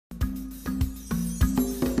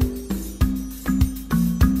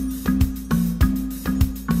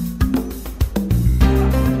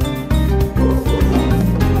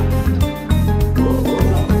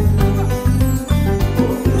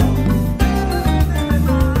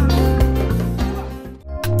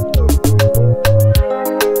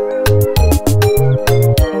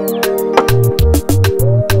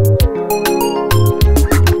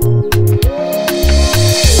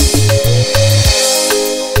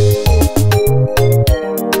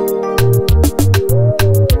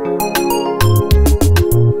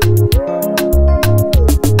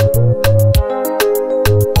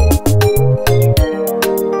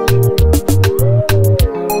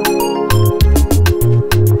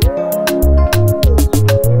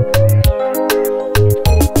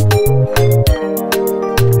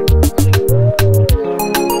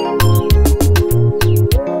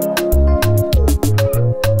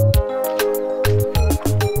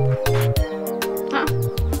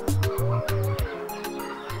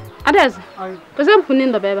Adez. Pese mpuni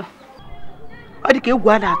ndo beba. Ọ dị ka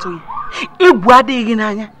egwu ada atụ gị. Egwu adịghị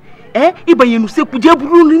n'anya. Ịbanye n'usekwu je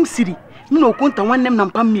buru nri m siri. M na okwunta nwanne m na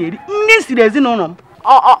mpa m eri. Nri siri ezinụlọ m.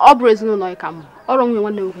 Ọ bụrụ ezinụlọ ka m. Ọrụ nwunye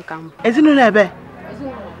nwanne nwoke ka m. Ezinụlọ ebe?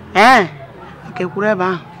 Nke kwuru ebe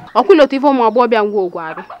ahụ. Ọkwụlụ otu ife ụmụ agbọghọbịa ngwa ogwu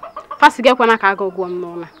arụ. Fasi gekwana ka aga ụgwọ m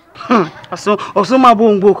n'ụlọ. Ọsọ ma bụ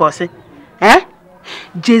ngwa ka ọsị.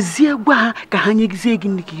 Jezie gwa ha ka ha nyegizie gị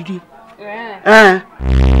ndị ka iri.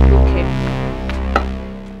 Okay.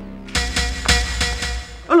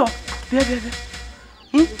 Ụlọ, bịa.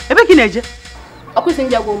 Ebe ka ị na-eje? Ọkwụsị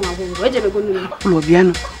ndị agwa ụmụ agbọghọ, ejebego n'ụlọ. Ụlọ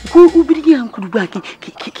bịanụ. Ubiri gị ha nkwurugbu a ka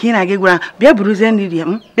ị na-aga gwara bịa buruzie nri rie.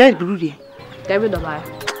 Bịa buru rie. David Obaya.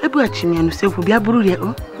 Ebughachi m ya n'usekwu bịa buru rie.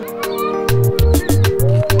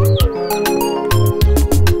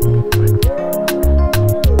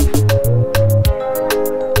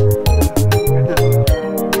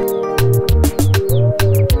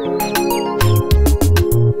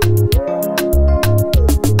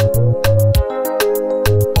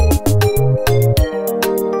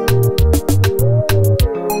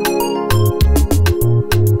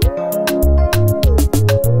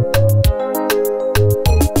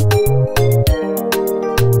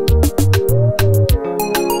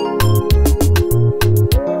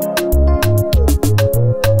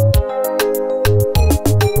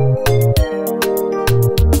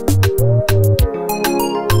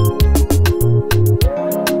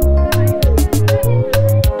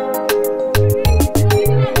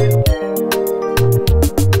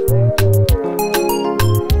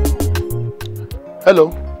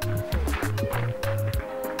 Hello.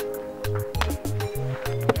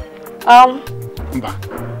 Mba.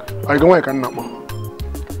 I don't want to know.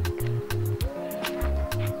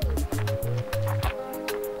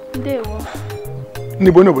 Ndewo.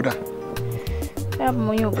 Ni bono boda. Ya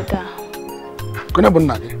monyo boda. Kuna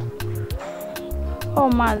bonna gị? O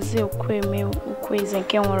Maazị Ukwueze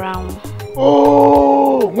nke nwụrụ anwụ.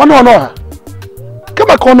 Oh, nwanne ọnọ ha.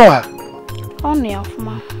 Kema ka ọnọ ha? Ọnụ ya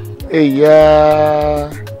ọfụma. Eya.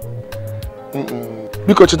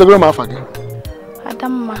 Biko chetagoro m afa gị.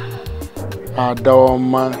 Adamma.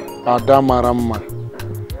 Adaoma, Ada mara mma.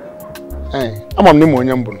 Ama m n'ime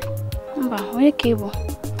onye mbụ. Mba, onye ka ị bụ?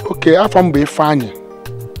 Okay, afa m bụ Ifeanyị.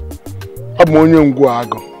 Abụ m onye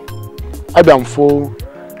Ngwuagụ. Abịa m fụ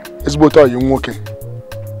ezigbote ọyị nwoke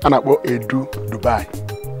a na-akpọ Edu Dubai.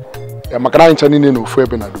 Maka na anyị ncha niile n'ofu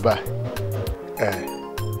ebe na Dubai.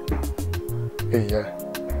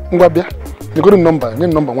 Ngwa bịa, nyegoro m nọmba, nye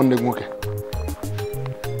m nọmba nwanne gị nwoke.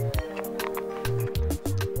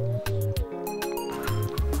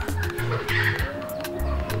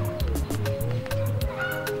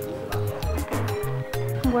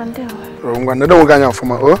 Ngwa ndewo nwoke anya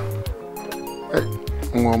ọfụma, o?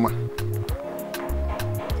 Nwa ọma.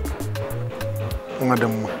 Nwa dị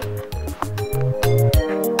mma.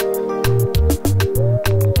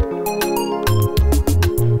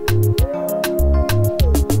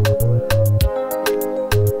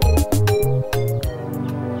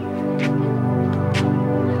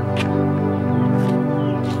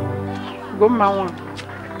 Gomma nwa.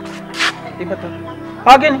 Ibata.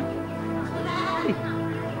 Ogini.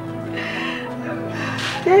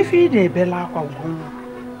 Efi de bela akwa gomma.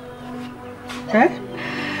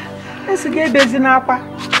 Esi ga ebezi na akwa.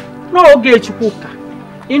 No oge Chukwuka.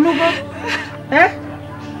 Inugo?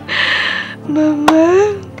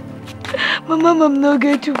 Mama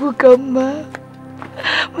n'oge Chukwuka mma.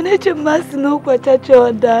 Muneche mmasị n'ụkwa chacha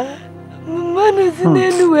ọda. Mama n'ozi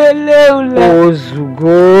n'elu wele ule.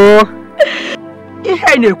 Ozugo.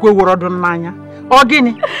 Ihe na-ekwe worodo n'anya. Ọ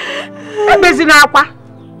gịnị? Ebezi na akwa.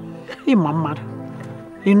 Ịma mmadụ.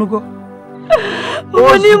 Inugo?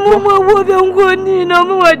 Oni mumu wobe ngoni na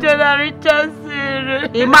mu wajala richasere.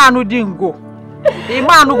 Imanu dingo.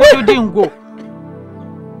 Imanu go dingo.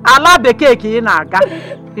 Ala bekee ka ị na-aga.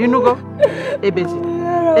 Inugo? Ebezi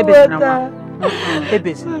na ma.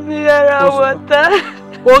 Ebezi. Mami yara wata.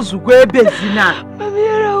 Ozugo ebezi na. Mami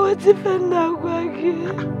yara wati fenda gwagi.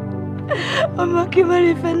 Mama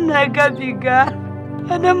kimari fenda gabiga.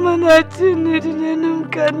 Adamma na chinu di nenum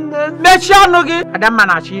kanna. Mechi ọnụ gị. Adamma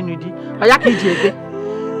na chinu di. Oya ka iji ebe.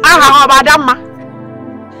 Aha ọ bụ Adamma.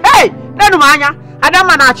 Hey, lenu m anya.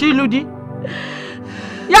 Adamma na chinu di.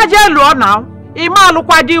 Ya je lụọ na. Ịma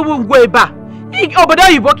alụkwa di iwu ngwa ebe a. Obodo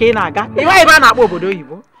oyibo ka ị na-aga. Ịwa ebe a na-akpọ obodo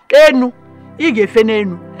oyibo. Enu. Ị ga-efe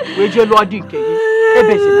n'enu. Wee je lụọ di nke gị.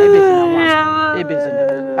 Ebezina nwa. Ebezina.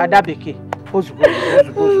 Ada bekee. Ozugo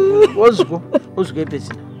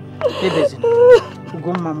ebezina. Ebezina.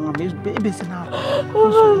 Ugo mama ebezina.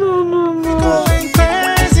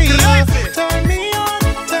 Turn me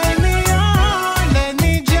on, let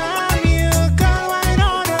me just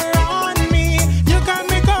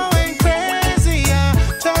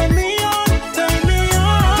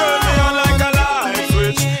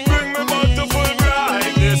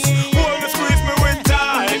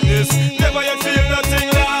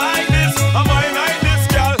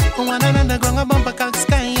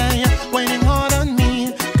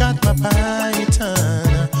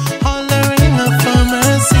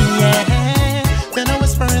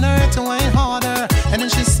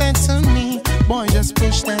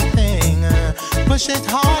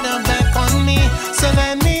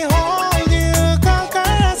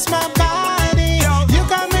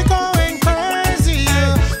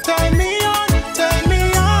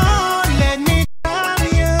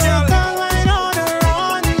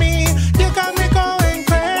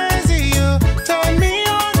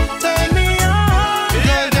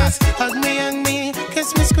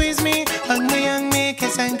me,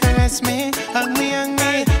 kiss and caress me. Hug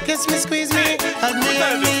me, kiss me, squeeze me. Hug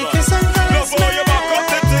me, kiss and caress me. Love how you back up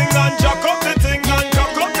the thing and jack up the thing and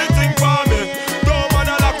jack up the thing for me. Don't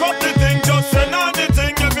bother lock up the thing, just send out the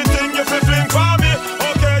thing, everything you feel fling for me.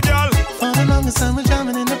 Okay, girl. For the longest time we're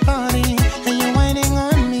jamming in the party, and you're whining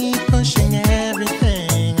on me, pushing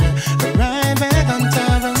everything right back on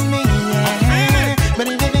top of me. Yeah. But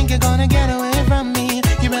if you think you're gonna get away from me,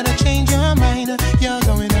 you better change your mind. You're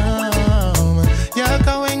going home. You're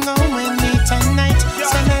going home with me tonight.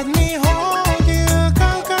 So let me hold you,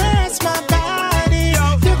 caress my body.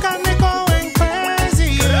 You got me going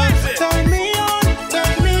crazy. Turn me on,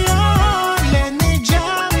 let me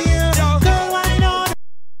jam you. Go wine on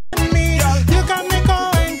me. You got me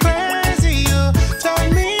going crazy. Turn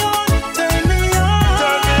me on. Turn me on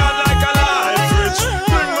like a light switch.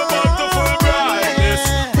 Bring me back to full brightness.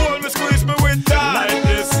 Hold me, squeeze me with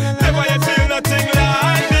tightness. Never yet feel nothing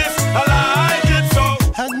like this. I like it so.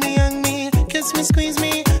 Hug me, kiss me, squeeze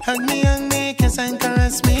me. Hug me, kiss and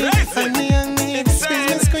caress me. Hug me,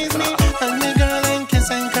 squeeze me. Hug me, girl, and kiss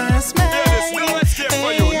and caress me. There's no escape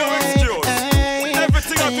for you, no excuse.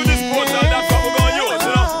 Everything up to this point, and that's what we're gonna use,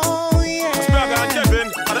 you know. Spragga and Kevin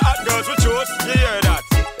are the hot girls we chose. You hear that?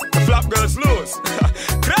 The flap girls lose.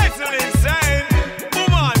 Crazy insane.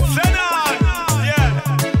 Woman, send on. Yeah.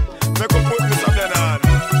 Make us put this up then on.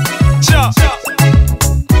 Cha.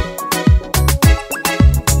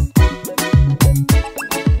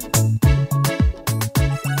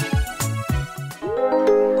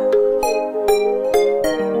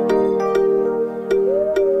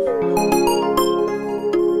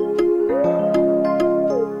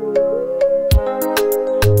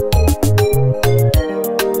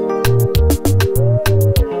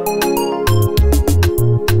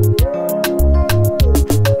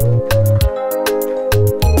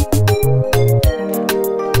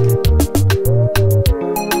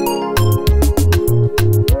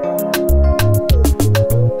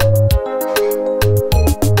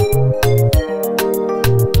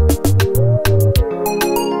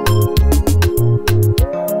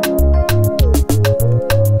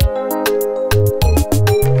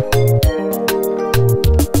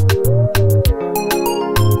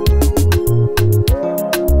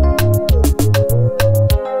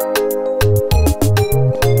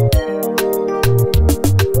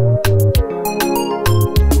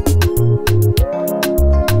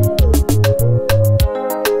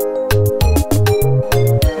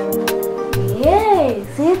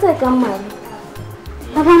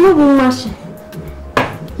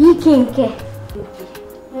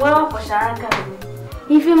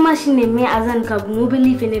 Ife machine me azan ka bu mobile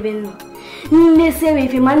ife nebe no. Nne sewe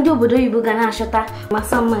ife mandi obodo yibo ga na ashota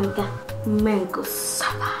masama nka menko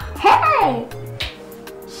sala. Hey!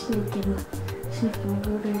 Shinke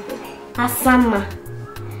asama.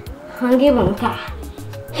 Hange banka.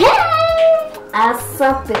 Hey!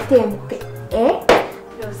 Asa petempe. Eh?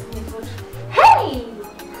 Hey!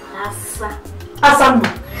 Asa. Asama.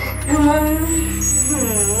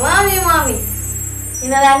 Mami.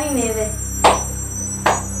 Inalani neve.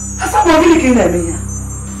 Asama gini kina ya.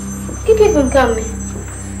 Kiki funkame.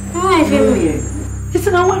 Mwa ife. Isi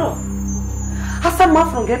na wero. Asama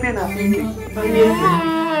from gebe na fike.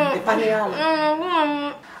 Epane yala.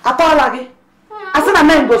 Apa lagi. Asana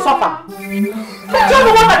mengo sofa.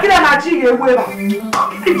 Jono wata kile na chi egbu eba.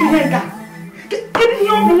 Kidi henga. Kidi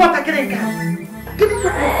yo wata kile nga.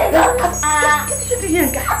 Kidi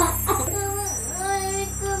henga.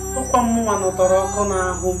 Opa mwa no toroko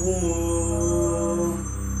na hubumo.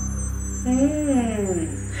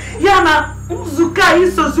 Yana nzuka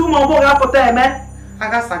isozi umu ogbo ga-apụta eme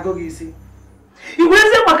agasago gị isi.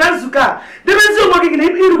 Igwezi maka nzuka debezi ụmụ gị na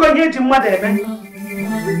irugo ihe eji mmadụ eme.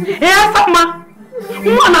 Asama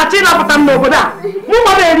nwa na-achọ ịnapụta m n'obodo a mụ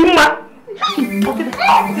nwa na-eri mma.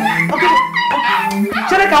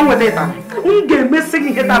 Chere ka m weta ịta m ga-emesi gị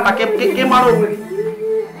ihe tata ka ị mara onwe gị.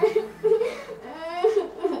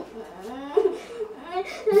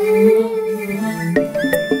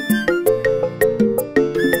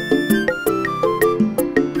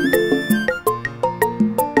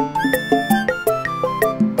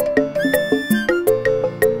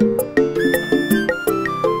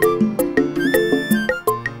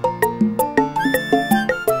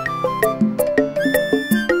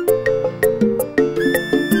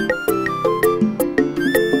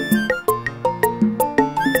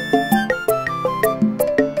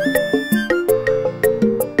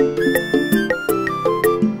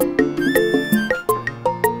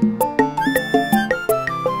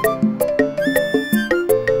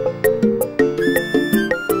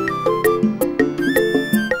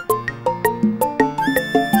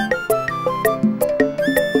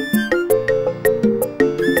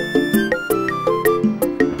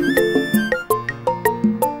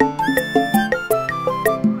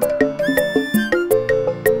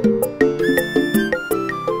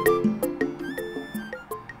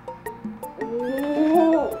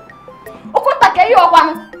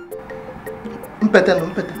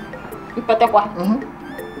 mpete kwa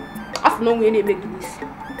afọ na onwe na-eme gị n'isi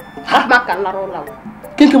maka nlara ụlọ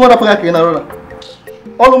kinke mo rapụghị aka ị nara ụra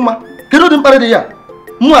ọlụ mma kedu ụdị mkparị dị ya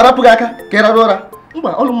mụ arapụghị aka ka ị rara ụra mgba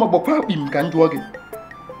ọlụ mma gbakwa akpi m ka m jụọ gị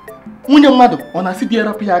nwunye mmadụ ọ na-asị di ya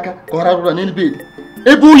rapụ ya aka ka ọ rara ụra n'elu bedi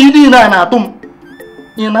ebe oyi niile a na-atụ m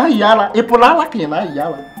ị na-ayị ala ị pụrụ ala ka ị na-ayị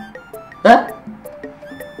ala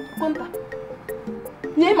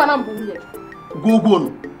nye mana mbụ nwunye gwogwonu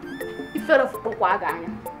ifere fụkpọkwa aga anya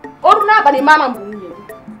ọrụ n'abalị mana mbụ nwunye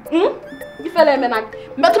gị ifere eme na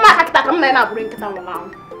mmetụ m aka kịta ka m na-abụrụ nkịta nwụrụ anwụ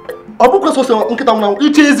ọ bụkwa sọsọ nkịta nwụrụ anwụ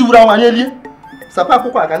iche ezi wuru anwụ anya elie sapa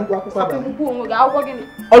akwụkwọ a ka ngụ akwụkwọ abalị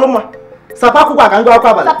ọlụmma sapa akwụkwọ a ka ngụ akwụkwọ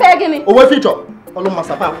abalị o wefe ịchọ ọlụmma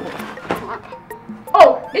sapa akwụkwọ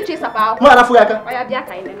mụ arafụ ya aka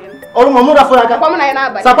ọlụmma mụ rafụ ya aka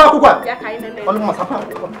sapa akwụkwọ a ọlụmma sapa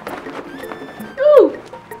akwụkwọ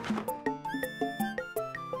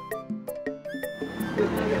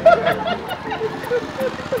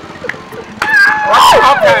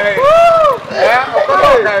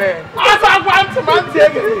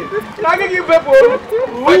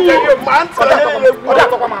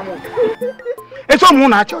Eso mu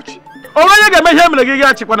na church. Onye ga-eme ihe mere gị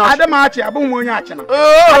achịkwa na Adamachi abụ nwe onye achịna.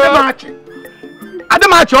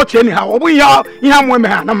 Adamachi ọchị eni ha ọ bụ ihe amụ eme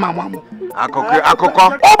ha na mma amụ. Akụkọ.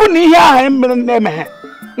 Ọ bụ na ihe ahụ mere na-eme ha.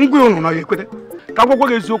 Ngwe unu na ekwete. Ka gwagwa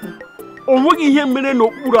gị eziokwu. O nweghị ihe mere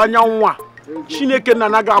n'okpuru anyanwụ a. Chineke na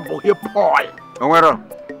anaghị abụghị pọị. O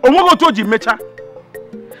nweghị otu o ji mecha.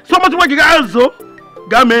 So much work ga-azụ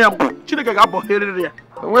ga-mee ya Chineke ga-abọgherịrị ya.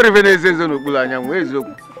 O nwere ife na-eze nzo n'okpuru anyanwụ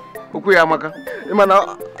eziokwu. Okwu ya amaka. Mana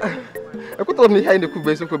ekwetara m ihe anyị na-ekwu bụ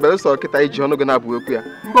eziokwu bere sọ kịta iji ọnụ gị na-abụ okwu ya.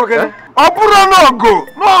 Ọ bụrụ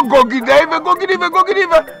n'ogo gide ife gogide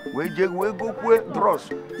ife wee je wee gokwue dros.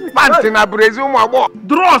 Pantị na brezi ụmụ agbọghọ.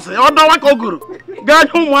 Dros ọ dọwa ka o goro. Gaa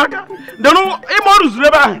nye ụmụaka. Denu ime ọrụ zuru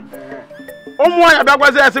ebe ahụ. Ụmụ nwaanyị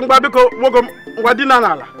bịagwazi ya sị ngwa biko nwoke ngwa dina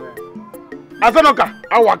n'ala. Azanoka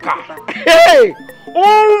awaka.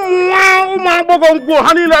 Ụmụ agbọghọ ngwo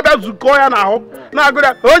ha niile abịa zukọ ya n'ahụ na-agụ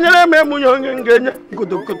ya onye na-eme nwunye onye ga-enye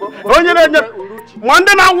godogodo onye na-enye ma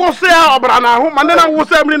ndị na-awụsị ya ọbara n'ahụ ma ndị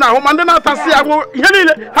na-awụsị ya mmiri n'ahụ ma ndị na-atasị ya ihe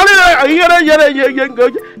niile ha niile ihere nke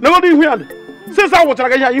n'obodo ihu ya dị sịsa awụchara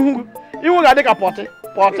gị ya ihu ga-adị ka pọtị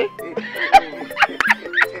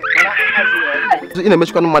ị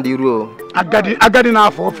na-emechikwa mmadụ iru agadi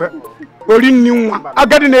na-afọ ofe ori nni nwa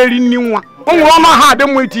agadi na-eri nni nwa o nwere ọnụ ha adị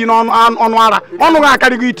mma iti n'ọnụ ara ọnụ ha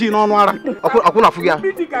akarịgo iti n'ọnụ ara ọkwụ na-afụ gị ya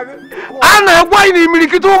a na-agwa anyị na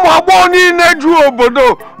imirikiti ụmụ agbọghọ niile ju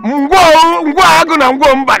obodo ngwa agụ na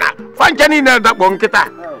ngwa mbana fancha niile dakpọ nkịta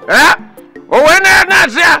o wee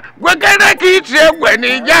na-asị ya gwekere ka iti egwe na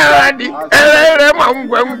ije agha dị ere ma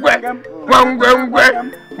ngwengwe ka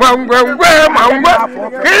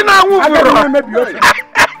ị na-anwụfụrụ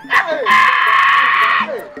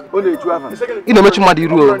ị na-emechi mmadụ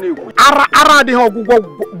iru ara adịghị ọgwụgwọ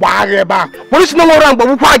gbaa gị ebe a polisi na-enwe rank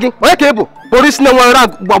gbagbukwa gị onye ka ị bụ polisi na-enwe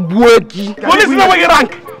rank gbagbuo gị polisi na-enweghị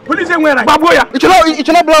rank polisi enwe rank gbagbuo ya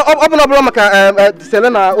ịchọrọ ọbụla maka sele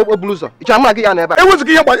na obulu ụzọ ịchọrọ mụ na gị ya n'ebe a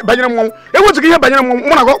ewezughị ihe banyere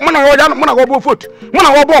mmọnwụ mụ na gị ọbụ fotu mụ na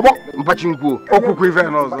gị ọbụ ọgbọ mbachi ngwuo okwukwu ife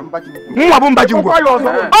n'ọzọ mwa bụ mbachi ngwuo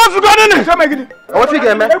ọzụgodịnị ọwọtị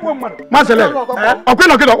ga-eme masele ọkwa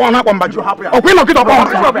ịnọkịta ọkpọ na-akpọ mbachi ọkwa ịnọkịta ọkpọ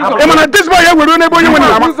ị mana disbọ ya were n'ebe onye nwere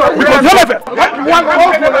ama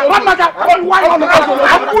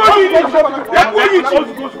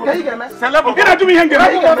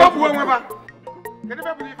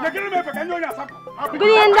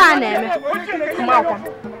Gụnye ihe ndị a na-eme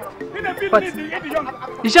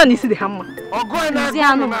John isi dị ha mma ezi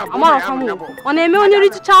anụ amarọkwa m ọ na-eme onye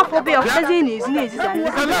rijucha afọ be ọfezi na-eziza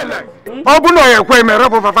ọ bụ na ọ ekwe eme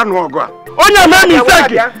rọpụ fafa n'ọgụ a onye eme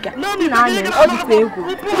misteki ọ dịkwa egwu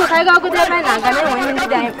biko ka anyị ga-agụdo ebe anyị na-aga na-enwe ihe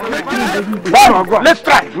ndị anyị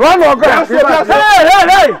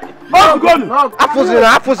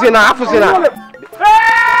afụzina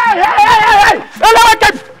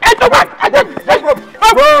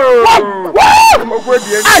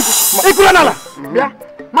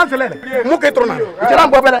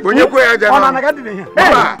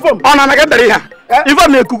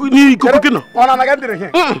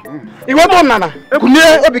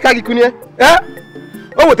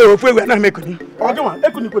o wetara ofu egwu anaghị m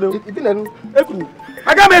ekuni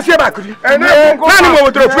aga m esi ebe akụri naanị m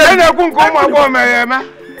wetara ofu egwu na-ekwu nke ụmụ agbọghọ mere eme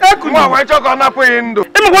nwa wee chọọ ka ọ napụghị ndụ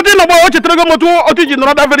ịmụkwata ịnọgba o chetara gị otu otu ji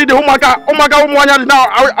nọrọ davere ide ụmụaka ụmụ anya dị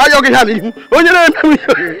na-ayọghị ha n'ihu onye na-eme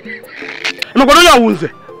emekwana onye ọwụnze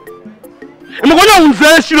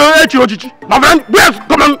echiri ochichi ma vera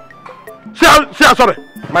si asọrị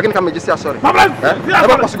Magin come just say sorry.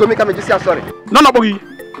 Never possible me come just say sorry. No no bogi.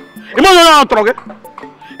 Imo no troge.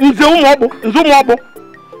 Nze umo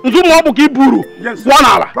obo ki buru. One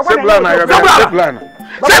ala. Seblana.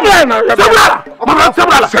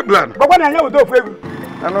 Baba na anya wo do fevu.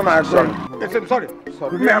 Ano na sorry. I'm sorry.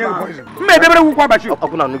 Me debere ku kwa bachi.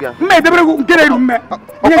 Okuna nugia. Me debere ku nkere ru me.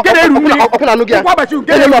 Nkere ru me. Okuna nugia. Kwa bachi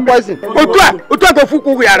nkere ru poison. Otu a go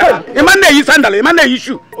fuku yara. E man na yi sandal, e man na yi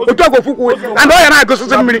shoe. Otu a go fuku. And o ya na go so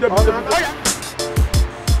mmiri.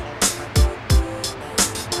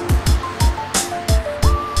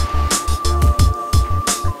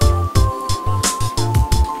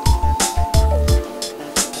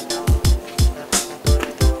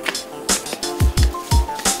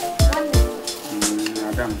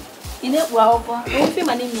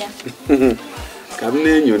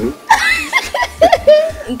 Kamnenyo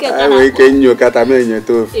I can you Catamania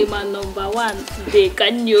too. My number 1 today,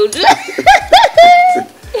 can you do?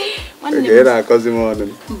 One day, I cousin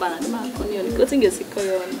morning. But I'm not going to go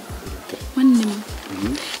on. One name.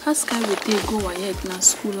 How sky would they go Wayek na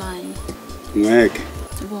school line? Wayek.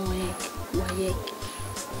 Wayek.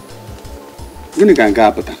 You can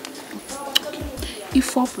capita.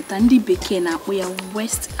 If I put Andy Bekena, we are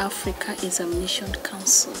West Africa Examination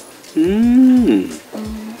Council.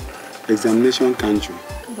 Examination country.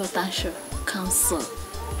 Potential Council.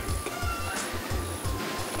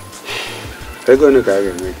 They're going to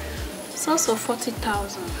carry me. Source of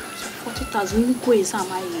 40,000. 40,000 quiz am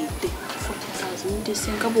I 40,000 this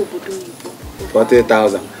in Gabo Budo.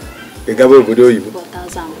 40,000. The Gabo Budo.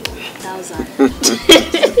 1,000.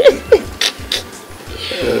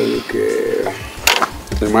 Okay.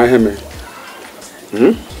 Am I him?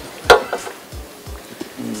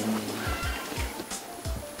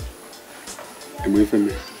 Am I from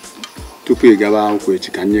me? To pay Gaba,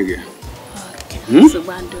 which can you get? So,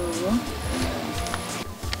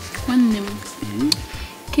 one name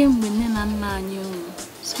came with Nana knew.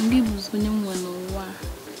 Some people when you were no one.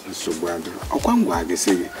 So, brother, I can't go to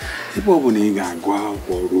say, if I want to go out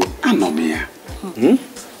for room, I know me.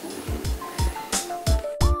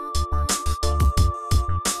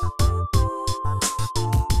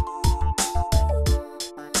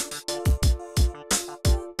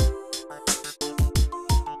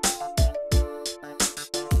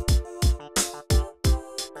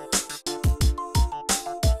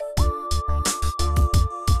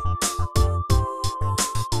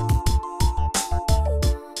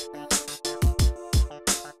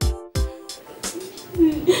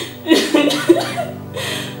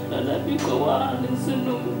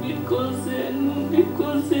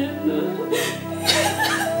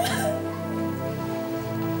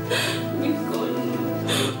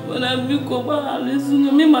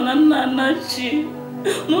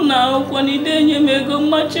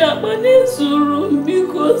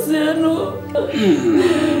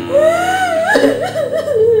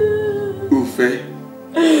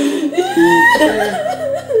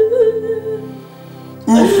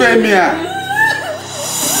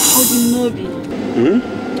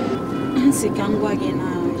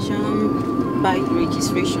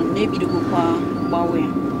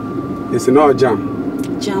 It's not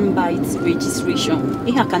jam bites registration.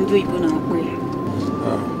 I can do it now.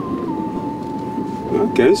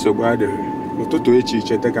 Okay, so bad. What to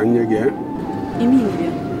each other can you get?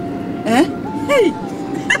 Emilia. Eh? Hey!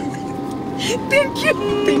 Thank you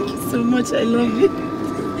so much. I love you.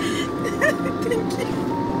 Thank you.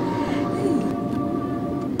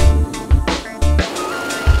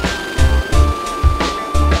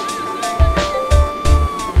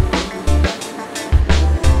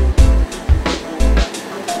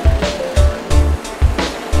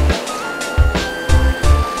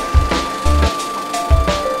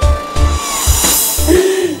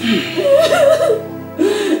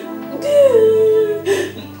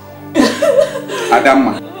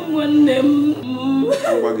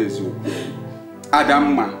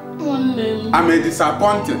 Adamma, I'm a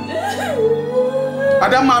disappointed.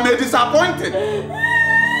 Adamma, I'm a disappointed.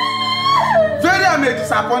 Very, I'm a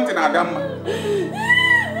disappointed, Adamma.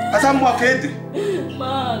 As I'm walking,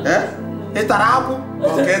 it's a apple.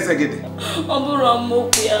 Okay, again.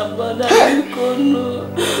 Oburamokya, but I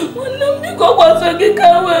couldn't. When I'm go was a kick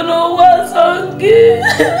away, no was on key.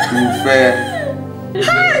 Fair.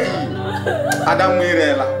 Adam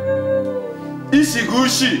Mirella.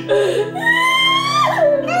 Ishigushi.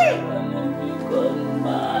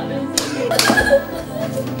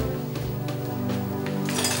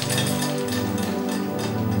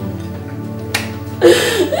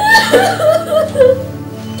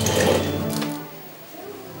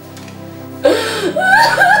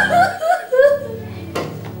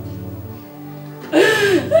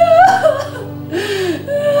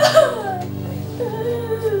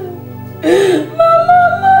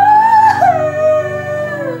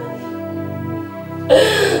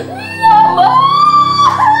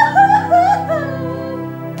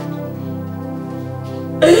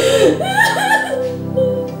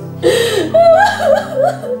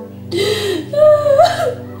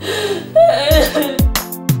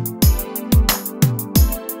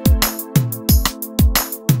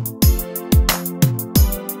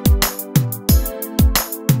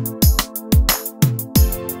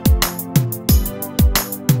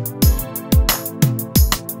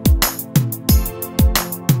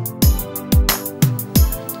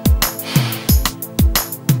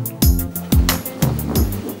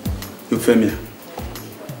 Ufemia.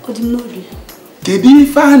 Odinobi. Kedu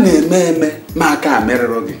ife a na-eme ma aka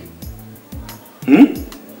merụrụ gị?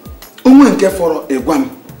 Onwe nke fọrọ ịgwa m.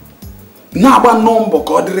 Na-agba nnọọ mbọ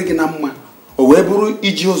ka ọ dịrị gị na mma. O wee bụrụ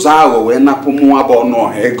iji ụzọ ahụ wee napụ mụnwa bụ ọnụ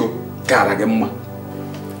ọha ego kara gị mma.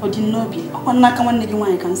 Odinobi, ọkwa n'aka nwanne gị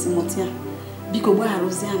nwaanyị ka m si mụta ya. Biko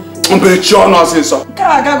gbagharụzie m. Mpechi ọnụ ọsịsọ. Nke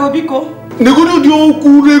a agago biko. Negodo dị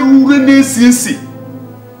okwu rere ure na-esi isi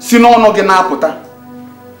si n'ọnụ gị na-apụta.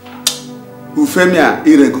 Ufemia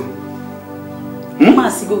irego.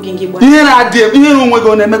 Ihe na-adị ihe onwe gị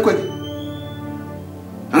ọ na-emekwe gị.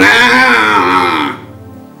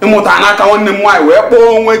 Ịmụta n'aka nwanne m nwaanyị wee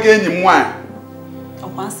kpọọ onwe gị enyi m nwaanyị.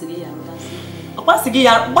 Ọkwa sị gị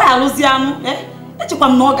ya gbaghalụzie anụ. Echekwa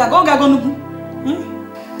m na ọ gago n'ugwu.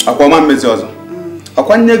 Ọkwa ọma mmezi ọzọ.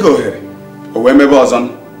 Ọkwa nye gị ohere o wee mebe ọzọ.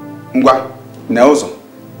 Ngwa nee ụzọ.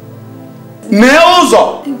 Nee ụzọ.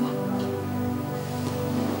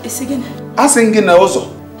 Asị gị nee ụzọ.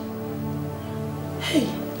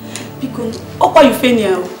 Biko, ọkwa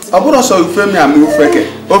Ufemia. Ọ bụrụ ọsọ Ufemia ma Ufeke.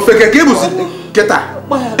 Ofeke ka ịbụ kịta.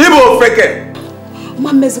 Ịbụ Ofeke.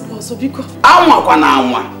 Ma mmezikwa ọzọ biko. Anwakwa na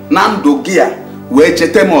anwa na ndụ gị a wee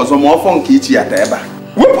cheta m ọzọ ma ọfọ nke ichi ya taa ebe a.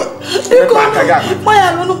 Wepụ. Biko,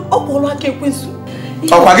 gbaya lụnụ ọkpọrọ aka ekwensu.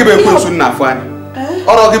 Ọkwa gị bụ ekwensu nna afọ anya.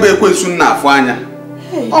 Ọrụ gị bụ ekwensu nna afọ anya.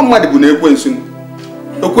 Ọ mmadụ bụ na ekwensu.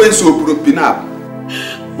 Ekwensu opuru pinap.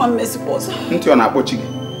 Ma mmezikwa ọzọ. Ntị ọ na-akpọchi gị.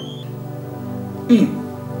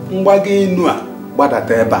 Mgbaga inu a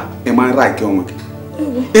gbadata ebe a ịmara ike onwe gị.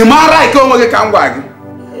 Ịmara ike onwe gị ka m gwa gị.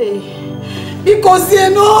 Biko zie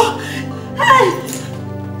no.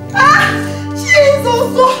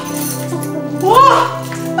 Jesus.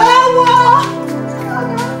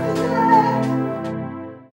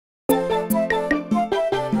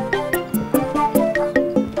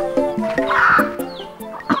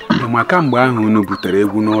 Maka mgbe ahụ unu butere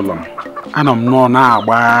egwu n'ụlọ m, anọ m nọ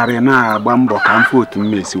na-agbagharị na-agba mbọ ka m fụ otu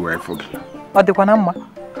m esi wee fụ gị. Ọ dịkwa na mma?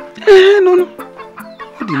 Nụnụ.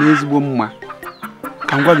 Ọ dị n'ezigbo mma.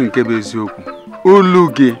 Ka m gwa gị nke bụ eziokwu.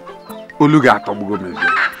 Olu gị atọgbugo m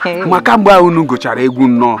eziokwu. Maka mgbe ahụ unu gụchara egwu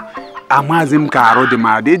nnọọ, amazi m ka arụ dị m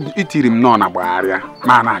adị itiri m nọọ na gbagharịa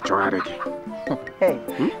ma na-achọgharị gị.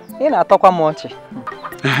 Ị na-atọkwa m ọchị.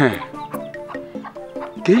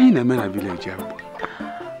 Ka ihe na-eme na vileji ahụ?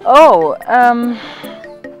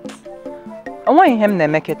 Onweghị ihe m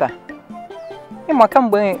na-eme kịta. Ịma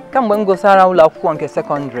kamgbe m gụsara ụlọ akwụkwọ nke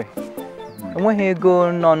sekọndịrị, enweghị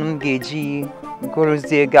ego nọnụ m ga-eji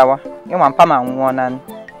gụrụzie gawa. Ịma mpa ma nwụọ na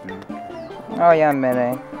ọ ya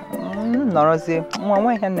mere nọrọzie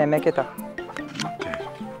nweghị ihe m na-eme kịta.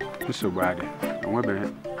 Nsogbu adị. Enwebeghị.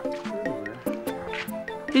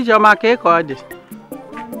 Ijeọma ka ị ka ọ dị.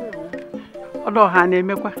 Ọdụ ọha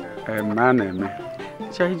na-emekwa. Ma na-eme.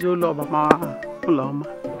 Ije ụlọ ọbama ụlọ ọma.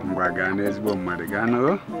 Ngwa gaa n'ezigbo mmadụ gaa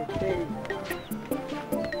n'o.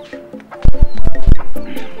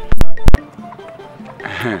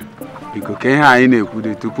 Biko ka ihe anyị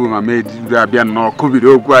na-ekwude tupu mama Edu abịa n'ọkụ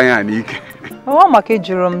bido okwu anyị a n'ike. Ọ maka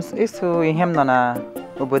ịjụrụ m ịsụ ihe m nọ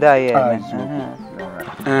n'obodo anyị eme.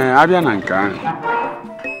 Abịa na nke ahụ.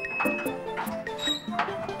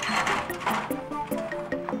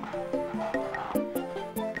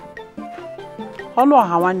 Ọnụ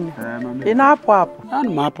ọha nwanne. Ị na-apụ apụ? Ana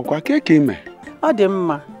m apụkwa ka ime. Ọ dị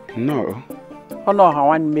mma. Nnọọ. Ọnụ ọha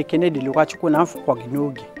nwanne m ekene dịlịkwa Chukwu na mfụkwa gị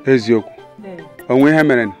n'oge. Eziokwu. Onwe ihe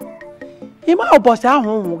mere. Ime ụbọchị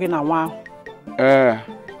ahụ ụmụ gị na nwa ahụ.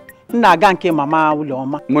 M na-aga nke mama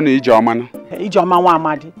Ụlọma. Mụ na Ijeọma nọ. Ijeọma nwa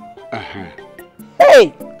amadi.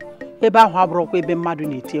 Ebe ahụ abụrụkwa ebe mmadụ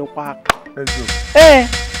na-etiekwa aka.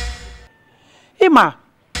 Ịma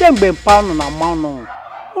kemgbe mpa ụnụ na mma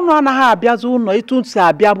ụnụ anaghị abịazi ụlọ etu ntị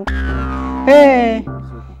abịabụ.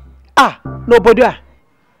 N'obodo a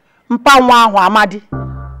mpa nwa ahụ amadi.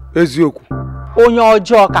 Eziokwu. Onye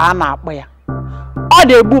ọjọọ ka a na-akpọ ya. Ọ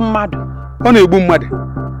na-egbu mmadụ. Ọ na-egbu mmadụ.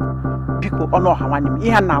 Biko ọnụ ọha nwanne m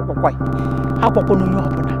ihe a na-agwakwa ya. Agwakwa n'onye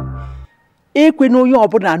ọbụla. Ekwe n'onye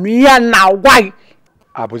ọbụla nụ ihe a na-agwa gị.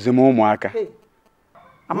 Abụzi m ụmụaka.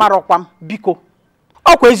 Amarọkwa m biko.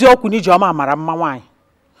 Ọkwa eziokwu na Ijeọma mara mma nwaanyị.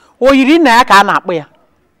 O yiri nna ya ka a na-akpọ ya.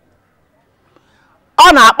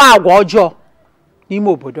 Ọ na-akpa agwa ọjọọ n'ime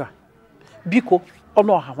obodo a. Biko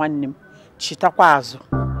ọnụ ọha nwanne m chitakwa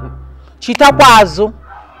azụ.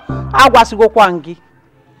 Agwasigokwa gị.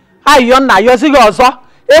 Ayọ nna ayọzi gị ọzọ.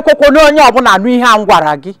 Ekwekwo n'onye ọbụla nụ ihe a m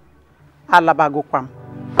gwara gị. Alabagokwa m.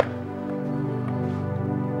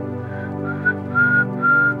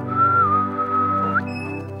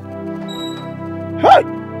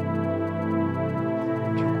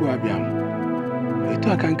 Chukwu abịa m.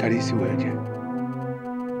 Etu aka nkara isi wee jee.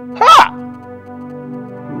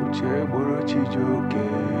 Chegburu Chijioke.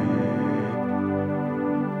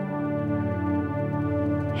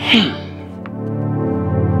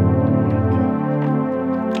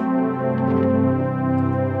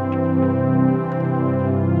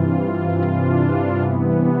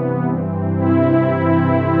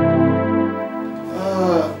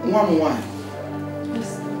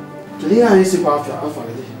 Ini yang isi apa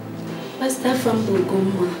lagi? Pasti fambu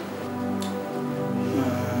goma.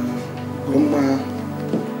 Goma.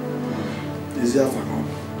 Isi apa kau?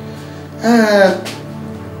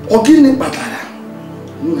 Ogini batara.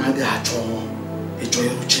 Nuna ada aco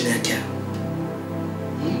yang Chineke.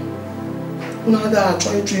 Nuna ada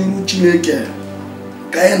aco yang Chineke.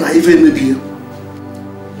 Kaya na even maybe.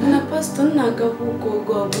 Na pastor na gabuko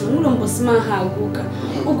gobu. Nulo mbosima haguka.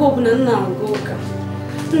 Ugobu na naguka.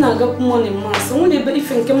 Na gabu money maso. Mune be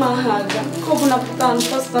ife nke ma haga. Kobu na putan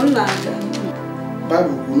pastor na ga.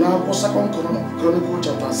 Bible kuna ko 2 Chronicle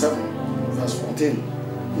chapter 7 verse 14.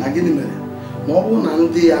 Na gini mere. Ma ọ bụ na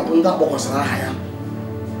ndị ya bụ ndị akpọkwasara aha ya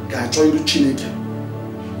ga-achọ iru Chineke.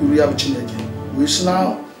 Iru ya bụ Chineke. Wee si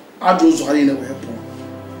na ajọ ụzọ ha niile wee pụọ.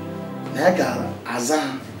 Na ya ga-aza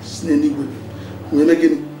ha si n'eluigwe. Wee mee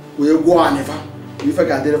gịnị? Wee gwọọ anifa. Ife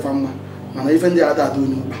ga-adịrị fa mma. Mana ife ndị ada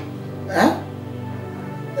onye mkpa.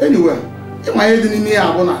 Anyway, ịma ihe dị n'ime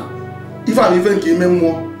ya bụ na ife abụ ife nke ime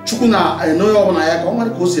mmụọ. Chukwu na-ene onye ọbụla ya ka ọ mara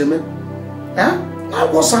ka o si eme.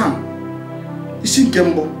 Na-agwọ Sam isi nke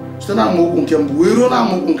mbụ site na amaokwu nke mbụ wee ruo na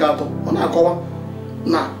amaokwu nke atọ ọ na-akọwa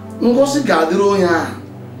na ngozi ga-adịrị onye ahụ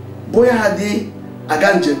bụ ya dị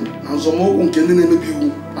aga njem na nzọmụkwụ nke ndị na-emebi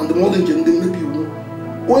iwu na ndụmọdụ nke ndị mmebi iwu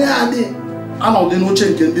onye adị anọdụ n'oche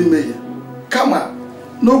nke ndị mmehie kama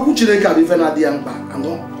n'okwu Chineke bụ ife na-adị ya mkpa anọ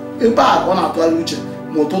ebe a ọ na-atụgharị uche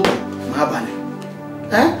ma ụtụtụ ma abalị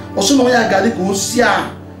ọsọ na onye a ga-adị ka osisi ahụ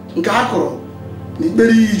nke a kụrụ na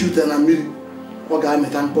ikpere iyi jupụtara na mmiri ọ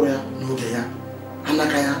ga-amịta mkpụrụ ya n'oge ya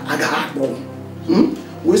anaka ya agaghị akpọnwụ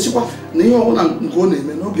wee sikwa na ihe ọbụla nke ọ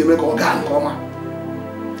na-eme n'oge eme ka ọ gaa nke ọma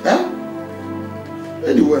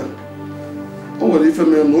anyway o nwere ife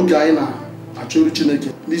mere n'oge anyị na-achọ iru Chineke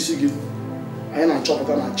n'isi gị anyị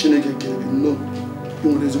na-achọpụta na Chineke kere gị nnọọ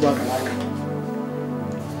nwere ezigbo akara aka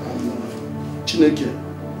Chineke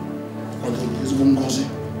kwadoro ezigbo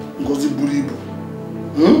ngọzi buru ibu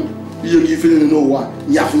ihe gị ife niile n'ụwa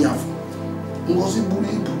nyafụ ngọzi buru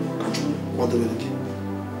ibu ka Chukwu kwadobere gị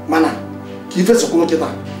mana ka ife sokwuru kịta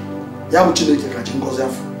ya bụ Chineke ka ji ngọzi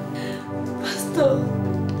afọ Pastor,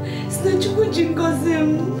 sina Chukwu ji ngọzi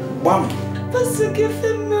m gbam Pastor kefe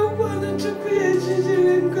mmekwanụ Chukwu ya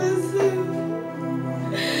ejijiri ngọzi m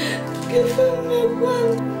kefe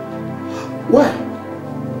mmekwanụ wa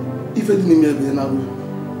ife dị n'ime ebe na ruo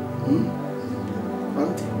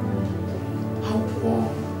akwụkwọ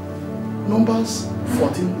Numbers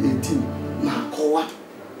 14:18 na-akọwa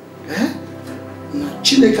na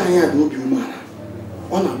Chineke anyị dị obi umeala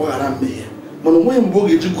ọ na-agbaghara mmehie mana onweghị mgbe ọ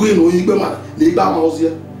ga-eji gụọ na onye ikpe mara na ikpe amaozi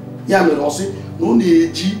ya mere ọsị na ọ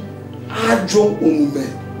na-eji ajọ omume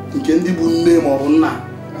nke ndị bụ nne ma ọ bụ nna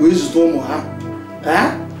wee zute ụmụ ha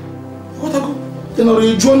ghọtago ị nọrọ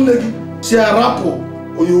ịjụọ nne gị si arapụ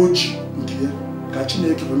onye oji nke ya ka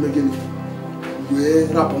Chineke wee mee gịnị wee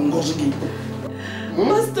rapụ ngọzi gị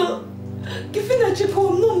Pastor, kefe na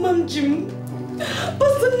Chukwu no mam jim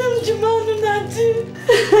Pastor nam jim anu na ji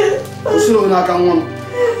usoro n'aka nwa m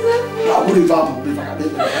abụrụ ife abụ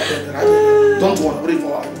don't worry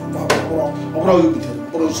ọ bụrụ gị butere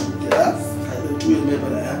mkpụrụ nsogbu ya Chukwu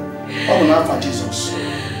emebere ya ọ bụ n'afa Jizọs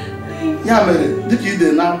ya mere dịka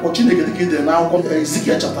ide na akwụkwọ Chineke dịka ide na akwụkwọ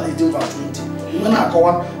Ezekiel chapter 18 verse 20 mgbe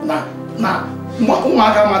na-akọwa na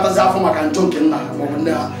ụmụaka matazi afọ maka njọ nke nna ha maọbụ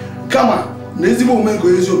nne ha kama na ezigbo omume nke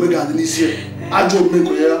ezi omume ga-adị n'isi ajọ omume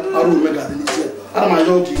nke ya arụ omume ga-adị n'isi ana m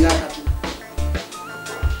ayọ oge ihe aka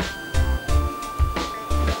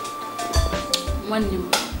nwanne m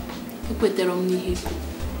ekwetara m n'ihe ikwu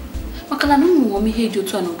maka na ụmụ m ihe dị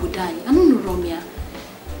otu a n'obodo anyị anụ nụrụ m ya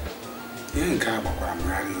ihe nke a gbakwara m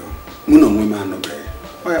gharị mụ na onwe m anụbeghị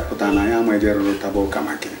ọ ya pụtara na ya ama ejerụrụ taba ụka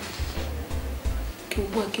maka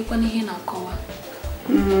ugbu a kekwana ihe na-akọwa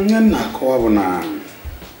ihe m na-akọwa bụ na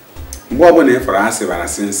mgbe ọbụla ịfọrọ asị bara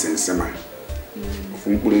nsị ma ofu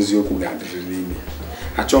mkpụrụ eziokwu ga-adịrị n'ime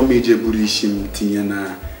achọọ m ije buru isi m tinye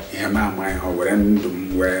na ihe m ama ihe ọ were ndụ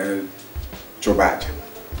m wee chụba aja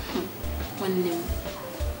nwanne m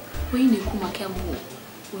onye na-ekwu maka ya bụ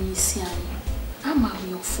onye isi anyị ama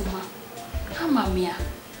m ya ọfụma ama m ya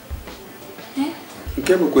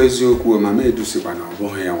nke bụkwa eziokwu ma m edusikwa na ọ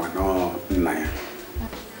bụghị ya nwa nna ya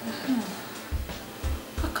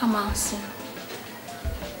aka m asị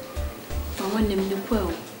ma nwanne m nekwe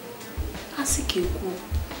asị ka ekwu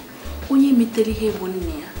onye metere ihe bụ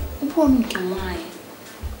nne ya ụbọọnụ nke nwaanyị.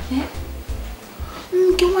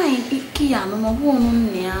 Nke nwaanyị ike ya anụ n'ọbụọnụ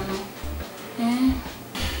nne ya anụ.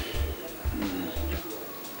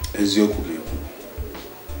 Eziokwu ga-ekwu.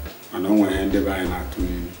 Mana o nwere ndị be anyị na-atụ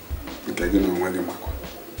n'ilu nke gị na onwe gị makwa.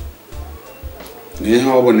 Na ihe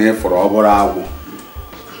ọ bụla ị fọrọ ọ bụrụ agwụ.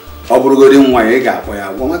 Ọ bụrụgodị nwa ya ị ga-akpọ ya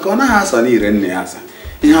agwọ maka ọ naghị asa n'ire nne ya asa.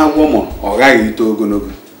 Ihe agwọ mụrụ ọ gaghị ito ogologo.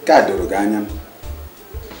 Ka doro gị anya m.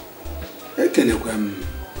 Ekenekwa m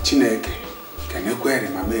Chineke, kenekwere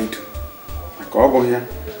Mama Edu. Maka ọ bụ ya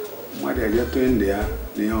mmadụ eje tụọ ndị ya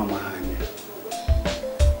n'ihe ọma ha anya.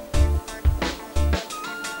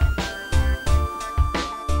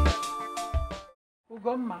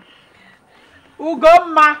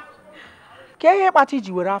 Ugomma, ka ihe kpata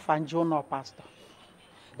iji were afa nje ụlọ pastọ?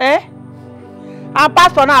 A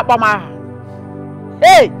pastọ na-akpọ m aha.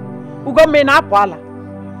 Ugomma ị na-apụ ala.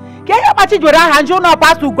 Ka ihe kpata iji were aha nje ụlọ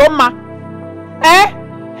pastọ Ugomma?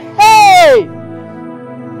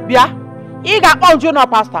 Bịa, ị ga-akpọ nje ụlọ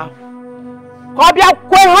pastọ ahụ ka ọ bịa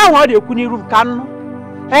kwuo ihe ahụ ọ na-ekwu n'iru m ka nnụ.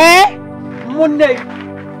 Ụmụnne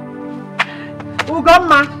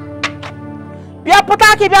Ugomma, bịa pụta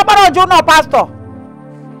ka ị bịa kpọrọ nje ụlọ pastọ.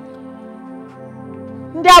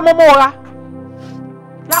 Ndị amụma ụgha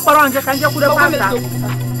ya kpọrọ nje ka nje kwuru pastọ.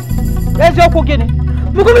 Eziokwu gịnị?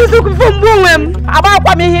 Mụkụ eziokwu fụ mgbe onwe m.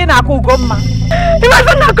 Agbakwa m ihe ị na-akọ Ugomma.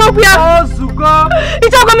 Ịmasị na-akọ okwu ya. Ozugo.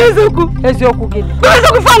 Ịchọkwa m eziokwu. Eziokwu gịnị?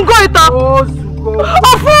 Eziokwu fụ ngo ịtọ. Ozugo.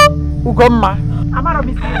 Ofu. Ugomma. Amara m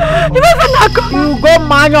isi. Ịmasị na-akọ.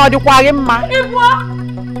 Ugomma anya ọ dịkwa gị mma. Ịbụọ.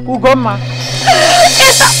 Ugomma.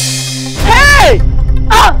 Ịta.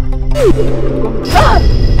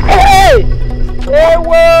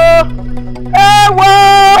 Ewo!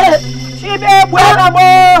 Chimegbu agbo!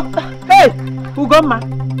 Ugomma!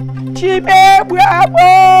 Chimegbu agbo!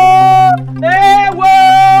 Ewo!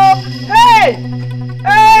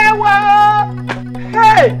 Ewo!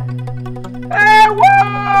 Ewo!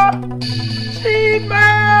 Chime!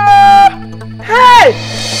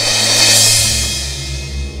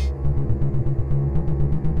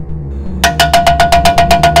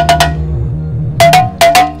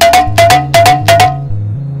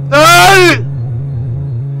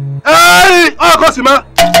 Sima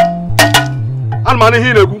anụmanụ ihe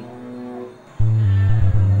ị na-ekwu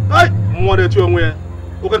mmụọ na-eti onwe ya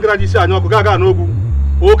oke nkịta ji isi anya ọkụ ga-aga n'ogwu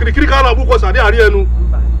okirikiri ka a na-agbu kwọsa adịghị arị enu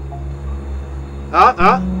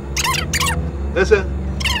ese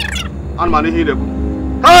anụmanụ ihe ị na-ekwu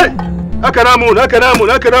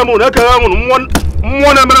ekene m unu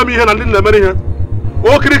mmụọ na-emere m ihe na ndị na-emere ihe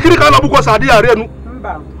okirikiri ka a na-agbu kwọsa adịghị arị enu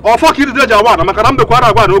ọfọ ka idide eji agwa ana maka na mbekwara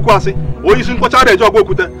agwa na okwu asị onye isi nkwọcha na-eji ọgwa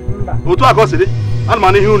okwute otu a ka ọ si dị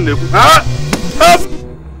anụmanụ ihe unu na-ekwu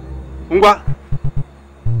ngwa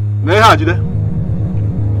na ihe a jide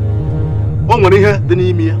o nwere ihe dị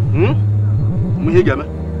n'ime ya ihe ị ga-eme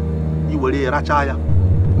iwere ya rachaa ya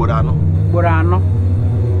ugboro anọ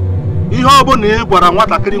ihe ọ bụla ị gwara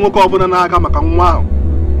nwatakịrị nwoke ọbụla na-aga maka nwa ahụ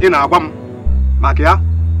ị na-agwa m maka ya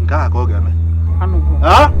nke ahụ ka ọ ga-eme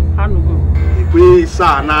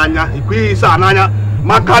ikwe isa n'anya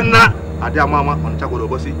maka nna adị ama ọnịcha gwara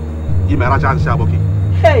obosi ime racha nsị agbọkị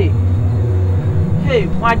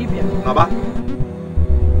naba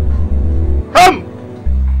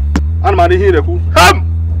anụmanụ ihe ị na-ekwu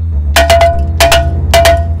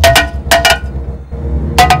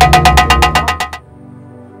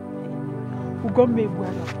Ugomma egbu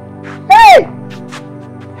ala.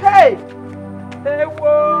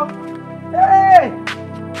 Ewo!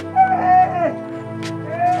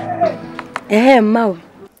 Mma.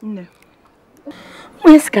 Nne.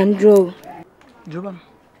 Onye si ka njọ Jụba m.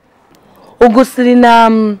 O gosiri na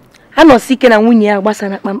anọsi ike na nwunye ya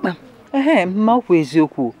gbasara kpamkpam. Mma okwu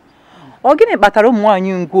eziokwu. Ọ gịnị kpatara ụmụ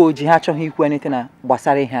nwaanyị ngwo ji ha achọghị ikwu anything na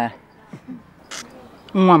gbasara ihe a?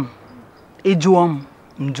 Nwa m, ịjụọ m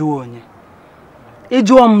njụọ onye.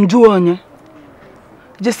 Ịjụọ m njụọ onye.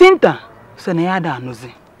 Jacinta sị na ya ada anụzi.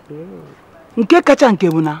 Nke kacha nke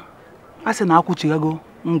bụ na a sị na akwụchigago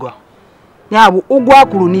ngọ. Ya bụ ụgwọ a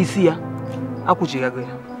kwuru n'isi ya akwụchigago ya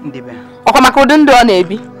ndị be ha. Ọkwa maka ụdị ndụ ọ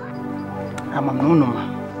na-ebi. Ama m na unu ma.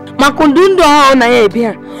 Maka ụdị ndụ ọ na ya ebi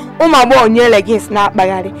ha, ụmụ agbọghọ nye leggings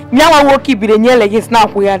na-akpagharị, nyanwa nwoke ibiri nye leggings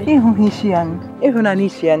na-akwụgharị. Ịhụ isi ya, ịhụna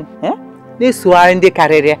n'isi ya, na-esogharị ndị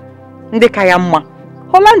karịrị, ndị ka ya mma.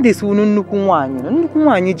 Hollandis wunu nnukwu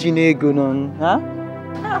nwaanyị ji n'ego nọ.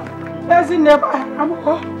 Ezinne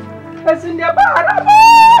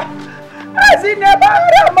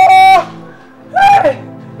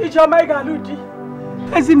Ijeọma ị ga-alụ di.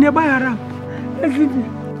 Ezinne gbaghara m. Ezinne.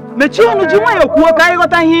 Mechie ọnụ ji nwayọọ kwuo ka anyị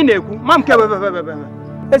ghọta ihe ị na-ekwu. Ma m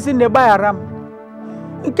Ezinne gbaghara m.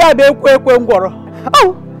 Nke a bụ ekwe ngwọrọ.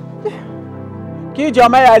 ka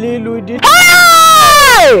Ijeọma ghara ịlụ di. Ọ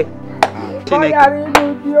ghara ịlụ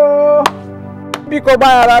di o. Biko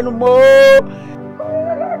gbaghara m o.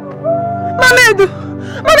 Mama Edu,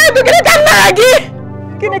 gịnị ka m mere gị?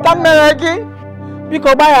 Gịnị ka m mere gị? Biko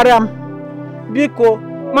gbaghara m. Biko.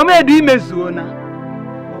 Mama Edu imezuo na.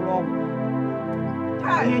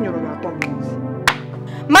 Ihe nyoro ga-atọ gị isi.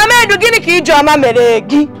 Mama Edu, gịnị ka Ijeọma mere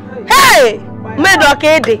gị? Hey! Mama Edu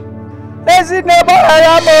ọka ịdị. Ezinne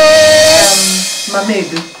gbaghara m. Mama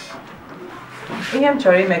Edu, ihe m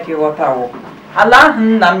chọrọ ime ka ịghọta wụ ala ahụ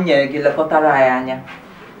nna m nyere gị lekọtara anyị anya.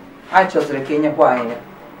 Anyị chọziri ka enyekwa anyị ya.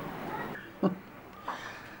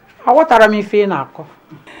 Aghọtara m ife ị na-akọ.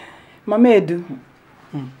 Mama Edu,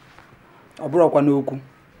 ọ bụrụkwa n'okwu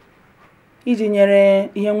iji nyere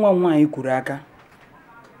ihe nwa m nwaanyị kwuru aka.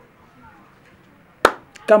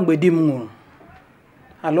 Kamgbe di m nwụrụ,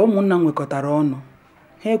 ala ụmụnna nwekọtara ọnụ,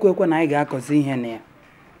 ha ekwekwe na anyị ga-akọzi ihe na ya.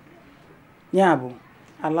 Ya bụ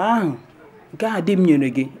ala ahụ nke a di m nyere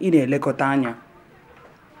gị ị na-elekọta anya,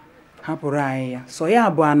 hapụrụ anyị ya. So ya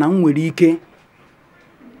bụ ana m nwere ike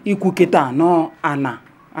ikwu kịta nọ ana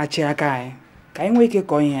achị aka anyị ka anyị nwee ike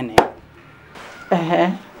kọọ ihe na ya.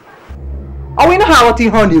 Ọ wụ ị naghị aghọta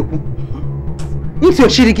ihe ọ na-ekwu. Ntị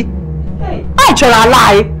ochiri gị. Anyị chọrọ ala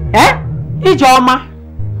anyị. Ijeọma,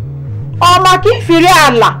 ọ maka ifiri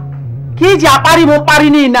ala ka iji akparị m mkparị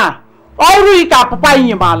niile a. Ọrụ yi ka papa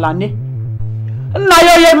yi m ala ne. Nna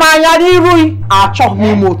ya onye m anya n'iru yi. Achọghị m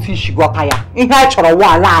ime otu isi ghọta ya. Ihe anyị chọrọ wụ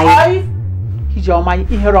ala anyị. Ijeọma,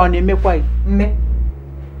 ihere ọ na-emekwa gị?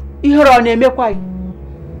 Ihere ọ na-emekwa gị?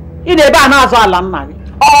 Ị na-ebe a na-azụ ala nna gị.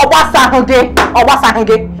 Ọ gbasaghị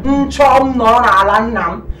gị. Nchọ m nọrọ n'ala nna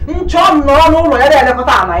m. Nchọ m nọrọ n'ụlọ ya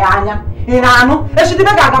na-elekọta ala ya anya. Ị na-anụ?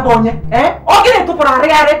 Echidibe ga-agaba onye. Ọ gịnị tụpụrụ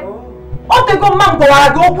arịgharị? Ọ tego mma m gwara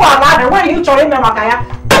gị okwu ala ahụ enweghị ihe ị chọrọ ime maka ya.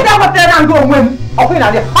 Ị ga-agbatara na nga onwe m. Ọkwa ị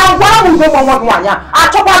na-adị. Agwara m ugo nwa nwa gị nwaanyị a.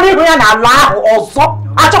 Achọkwana ịhụ ya n'ala ahụ ọzọ.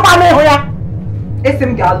 Achọkwana ịhụ ya. Esi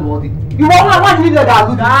m ga-alụọ di. Iwe ọnwa nwaanyị niile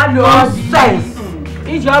ga-alụ di.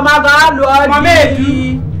 Ijeọma ga-alụọ di. Mama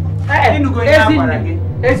Edu.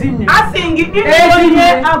 Ezinne. Asị gị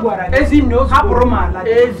ihe agwara gị. Ezinne hapụrụ m ala.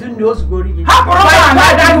 Ezinne ozugbo gị. Hapụrụ m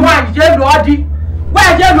ala. Nwaanyị jee lụọ di.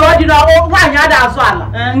 Nwaanyị jee lụọ di na nwaanyị ada azụ ala.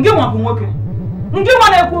 Ngị nwa bụ nwoke. Ngị nwa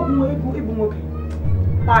na-ekwu okwu ịbụ nwoke.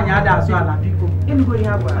 Nwaanyị ada azụ ala biko. Ịnụgo ihe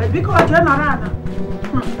agwara. Biko jee nọrọ ala.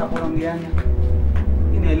 Takpọrọ m gị anya.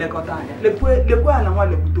 Ị na-elekọta anya. Lekwe ala nwa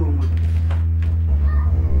lepụta onwe.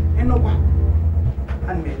 Ịnụkwa.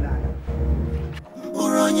 Ana m ele anya.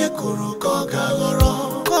 Onye kuru kogagoro.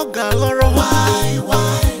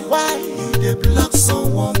 Why you dey block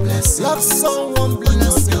someone blessing?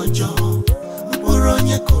 Your job.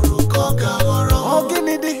 Onye kuru kogagoro.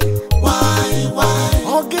 Why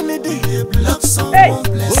you dey block someone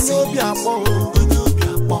blessing?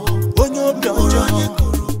 Onye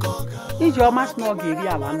kuru kogagoro. Ijeọma sị na ọ ga-eri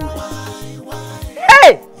ala nna.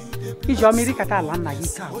 Ijeọma irikata ala nna gị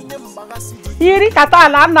ike agwụgo. Irikata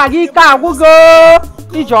ala nna gị ike agwụgo.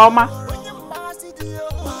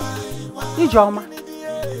 Ijeọma,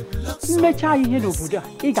 mmechaa ihe n'obodo a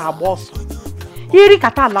ị ga-agba ọsọ.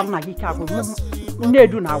 Irikata ala nna gị ike agwụgo. Nne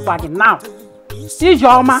Edu na-agwa gị now.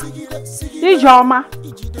 Ijeọma,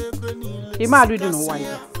 ịmalụ dị n'ụwa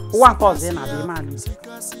ya. Ụwa nke ọzọ ị na-abịa ịmalụ dị.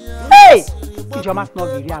 Ijeọma sị na ọ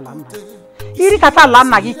ga-eri ala nna. Irikata ala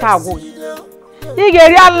nna gị ike agwụgo. Ị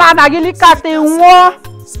ga-eri ala nna gị likata nwụọ.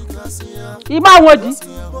 Ịgbanwe di.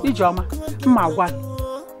 Ijeọma, mma gwa gị.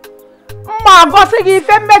 Mma gosi gị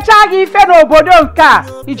ife mmechaa gị ife n'obodo nke a.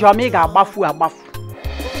 Ijeọma, ị ga-agbafu.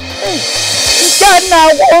 Nke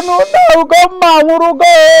na-agwụ n'ugo mma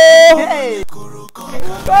nwụrụgo.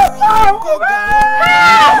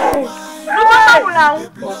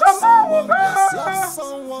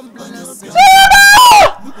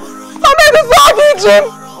 Mama Edu sọ gị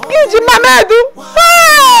iji Mama Edu.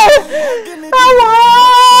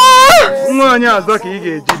 Nwa onye ọzọ ka ị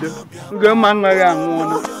ga-ejido. Ugo mma nwaghị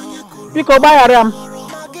anwụọla. Biko gbaghara m.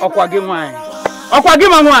 Ọkwa gị nwaanyị. Ọkwa gị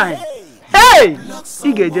ma nwaanyị. Ị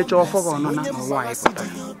ga-eje chọọ ọfọ gị ọnụna n'ụwa anyị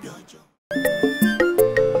pụtara.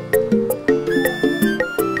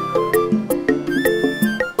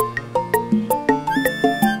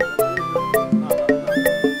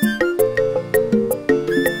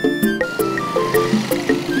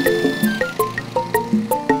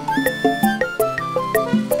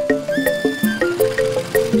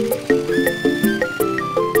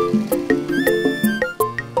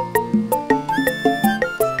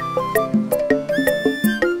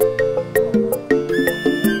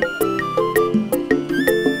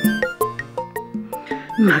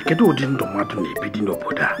 Nna, kedu ụdị ndụ mmadụ na-ebi dị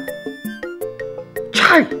n'obodo a?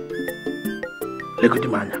 Chai! Legodi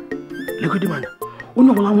m anya. legodi manya onye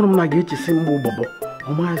ọbụla nwụrụ m na ga-echesi mgbe ụbọbọ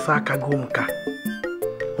ọmaghịsa aka go m ka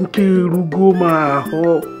nke rugo m ahụ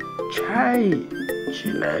chai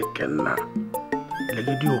Chineke nna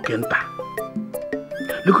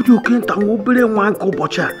legodi okenta nwa obere nwa nke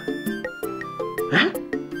ụbọchị a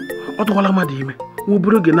ọ tụkwala mmadụ ime nwa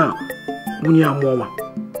obere oge na nwunye ya mụọ nwa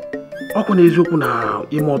ọkwa na eziokwu na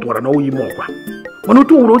ime ọtụwara na oyi ime ọkwa mana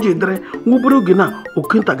otu nwere o ji dere nwa obere oge na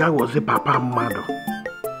okenta ga-aghọzi papa mmadụ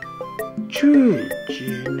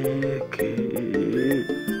Chineke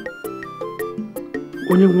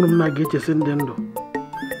onye nwụrụ m na ga-echesi ndị ndụ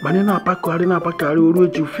mana ị na-apakọgharị oru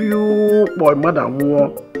echi fiu kpọ mmadụ anwụọ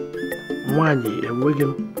nwaanyị enweghị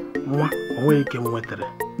m nwa onweghị ike m nwetara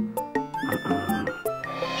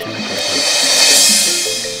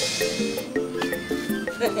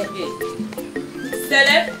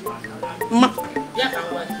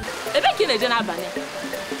ebe ka ị na-eje n'abalị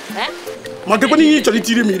ma dekwana ihe ị chọrọ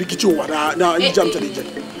itiri m irikichi ụwa na ije m chọrọ ije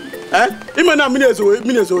ime na mmiri ezo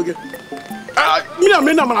oge mmiri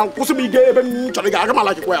amị na mara kwụsị m ige ebe m chọrọ ịga aga m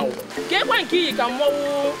ala gịkwa ya ka ekwe nke iyi ka mmọnwụ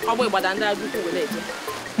ọgbọ ịgbada ndị agụkwu were eje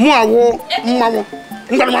mụ awụ mmanwụ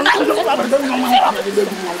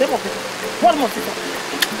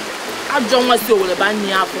ajọ nwa si Owere ba nne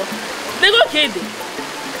ya afọ nego ka ede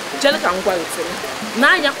chere ka ngwa gị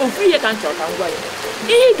n'anya ofu ihe ka m chọrọ ka ngwa gị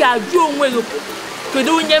ihe ị ga-ajụ onwe gị bụ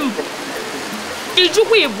kedu onye m bụ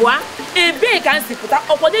ijukwa ịbụa ebee ka m si pụta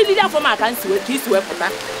ọkwado eriri afọ ma ka isi wee pụta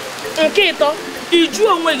nke ịtọ iju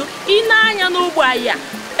onwe gị ị na-anya n'ogbe anyị a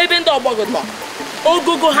ebe ndị ọgbọ gị nọ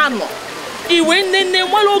ogogo ha nọ iwe nne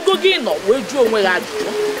nwere ogo gị nọ wee jụọ onwe gị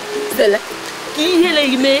ajụjụ sele ka ihere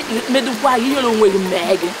gị medụkwa gị ihere onwe gị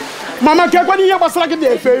mee gị mama ka ekwana ihe gbasara gị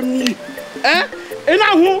na-efe mmiri ị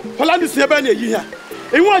na-ahụ Holland si ebe a na-eyi ya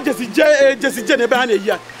ịnwa jesi je n'ebe ha na-eyi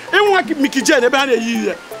ya ịnwa miki je n'ebe ha na-eyi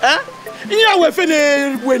ihe ihe wefe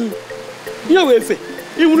na-erigbu enyi ihe wefe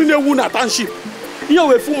ịhụrụ na-ewu na township ihe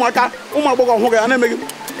wefe ụmụaka ụmụ agbọghọ hụ gị ha na-emeghị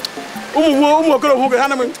ụmụ okoro hụ gị ha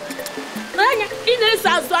na-emeghị n'anya ị na-eso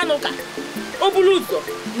azụ anụ ụka o buru ụzọ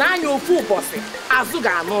n'anya ofu ụbọchị azụ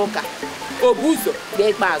ga-anụ ụka o bu ụzọ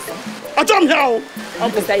ga-ekpe azụ achọrọ m ya ahụ ọ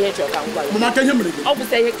bụsa ihe chọrọ ka m gwa gị maka ihe mere gị ọ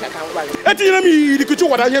bụsa ihe chọrọ ka m gwa gị etinyere m ihe irikichi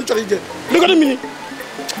ụwada ihe m chọrọ ije legodo mmiri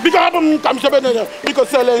biko hapụ m ka m chebe n'anya biko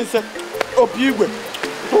sele nse opi igwe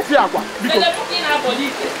ofi agwa biko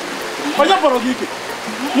onye kpọrọ gị ike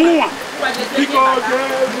mụnwa biko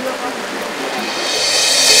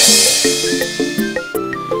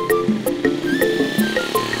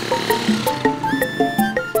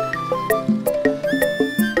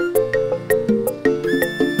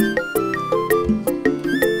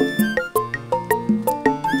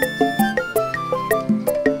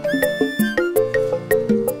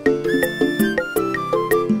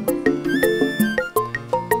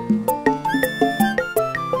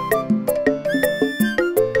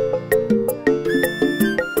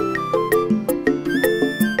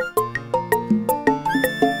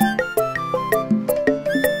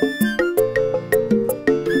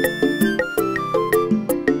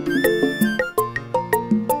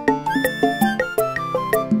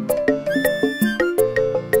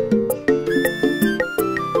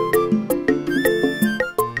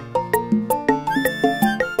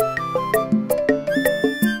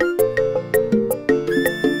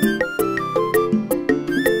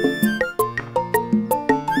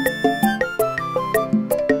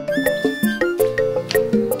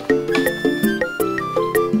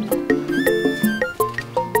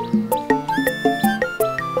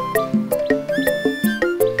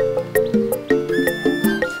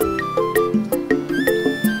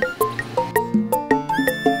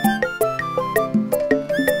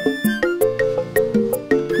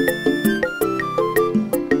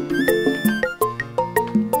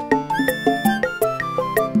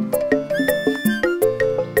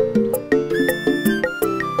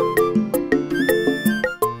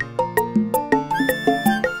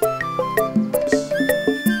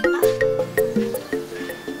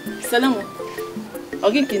Salamu.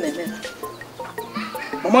 Ogi nke na-eme.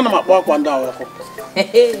 Mama na m akpọ akwa ndị ahụ ọkụ.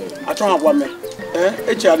 Achọghị akwa mee.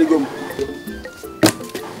 Echegharịgo m.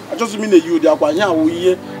 Achọghị m na-eyi ụdị akwa ihe awụ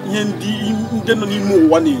ihe ndị nọ n'ime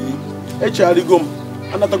ụwa na-eyi. Echegharịgo m.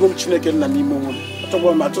 Anatago m Chineke nna n'ime onwe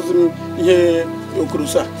m. Achọghị m ihe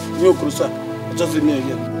okorosa. Achọghị m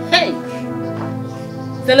na-eyi. Hey!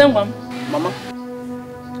 Salamu nwa m. Mama.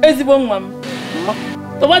 Ezigbo nwa m. Mama.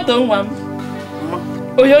 Tomato nwa m. Mama.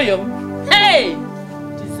 Oyoyo m. Hey!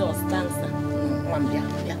 Jesus, dancer.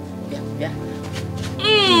 Bịa.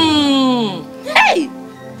 Hey!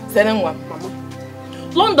 Sere nwa mama.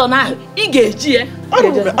 London ahụ ị ga-eji ya.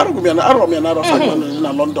 Arụrụ m ya na arọ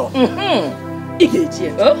na London. Ị ga-eji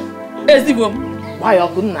ya. ezigbo m gwa ya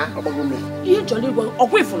ọkụ nna ihe chọrọ igwe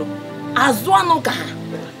ọkwa ifuru azụ anụ ka ha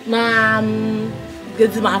na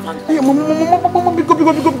gezi m afa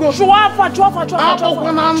chụọ afa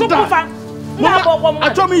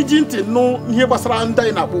achọ m iji ntị nụ ihe gbasara ndị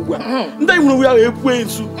anyị na-akpọ ugbu a ndị anyị nwere onwe ya ekwe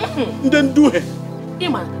nsu ndị nduhe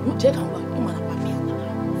ịma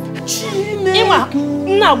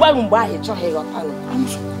nna agwa m mgbe ahụ ịchọghị ịghọta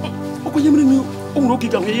okwenye mere na o nwere oge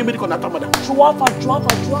ga-ahụ ihe mere ka ọ na-ata mmadụ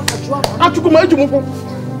achụkwu ma eji m ụkwụ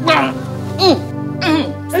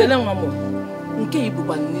sele nwa m nke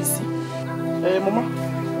ibukwa n'isi mama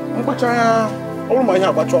mkpacha ya ọ bụrụ ma ihe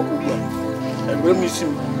agbacha ọkụ ugbu a egwere m isi m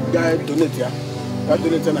gaa donate ya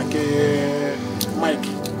na nke Mike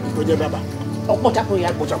onye baba ọ kpọchapụ ya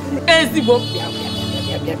ezigbo bịa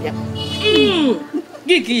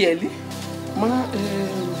gị ka ihe eli mana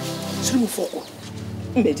siri m fọkụ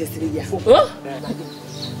mmejesiri ya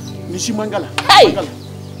n'isi mangala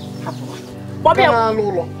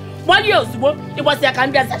gbalịa ozugbo ịgbasi aka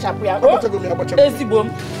ndị asachapụ ya ezigbo m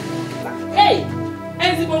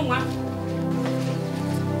ezigbo nwa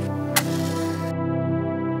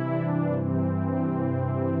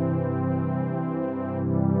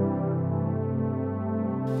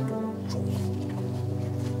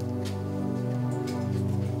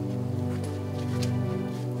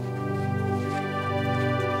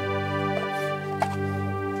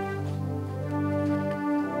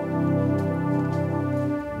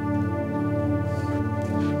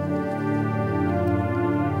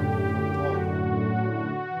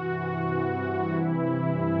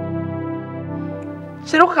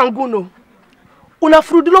Sere kwa kanguno. Una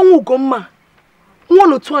frudilo ngugoma.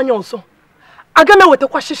 Nwono tu anya ọzọ. Aga me wete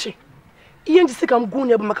kwa shishi. Ihe njisi ka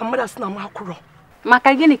mgunu ebe maka mmadụ asị na makuro.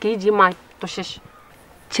 Maka gịnị ka iji ma to shishi?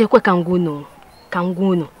 Chekwe kanguno.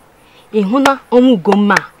 Ịhụ na ọnwụ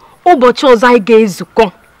ugomma. Ụbọchị ọzọ anyị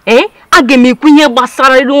ga-ezukọ. Aga m ekwu ihe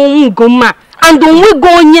gbasara ọnwụ ugomma. And onwego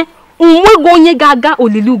onye ga-aga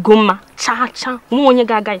olili ugomma. Cha nwe onye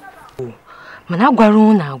ga-aga ya. Mana agwara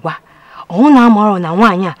unu agwa. Ọ na-amara na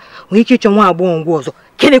nwaanyị a nwere ike ịchọ nwa agbọghọ ngwa ọzọ.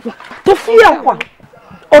 Kelekwa. Tofu ya kwa.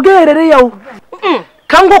 Ọ ga-erere ya o.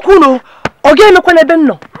 Ka ngwakwa unu ọ ga-emekwa n'ebe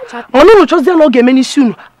nọ. Ọnụnụ chọzie na ọ ga-eme n'isi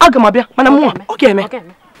unu. Aga m abịa mana mụ ọ ga-eme.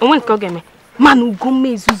 Onwe nke ọ ga-eme. Mana Ugomma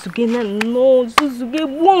ezuzuge na nnọọ zuzuge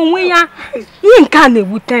gbuo onwe ya. Ihe nke a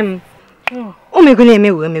na-ewute m. O mego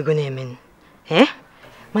na-eme.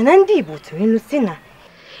 Mana ndị Igbo tụrụ ilu si na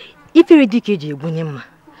ifere dike eji egbunye mma.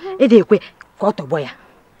 Ekwe ka ọ tọgbọ ya.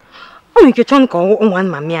 O nwere ike chọọ ka ụmụ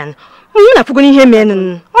mami ya. Mụ na fugo ihe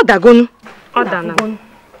menụ. Ọ dagonu. Ọ dana.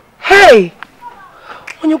 Hey!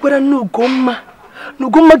 Onye gwara nne Ugomma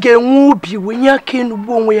ga-enwe obi wenye aka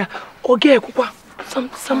enugbu onwe ya. Ọ ga-ekwukwa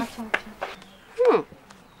sam.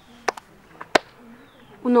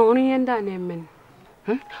 Unu ọrụ ihe ndị a na-eme.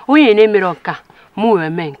 Onye na-emere ọka mụ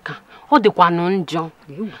eme nka. Ọ dịkwa njọ.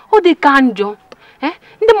 Ọ dị ka njọ.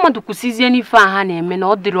 Ndị mmadụ kwụsịzie n'ife a ha na-eme na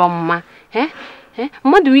ọ dịrị ọmụma.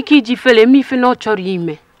 Mmadụ ike iji fele eme ife na ọ chọrọ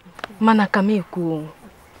ime. Mana ka m ekwu,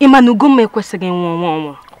 ịma na Ugomma ekwesịghị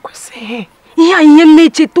nwa. Kwesịghị. Ihe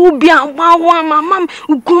mmecheta obi agbawa mama m.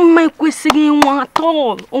 Ugomma ekwesịghị nwa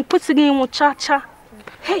atọ. O kwesịghị ịnwụ cha.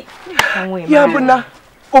 Ya bụ na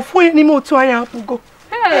ofu onye n'ime otu anyị apụgo.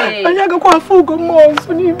 Anyị agakwa afọ Ugomma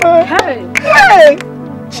ọzọ n'ime.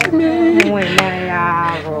 Chime.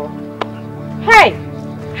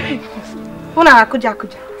 Hụ na akụja.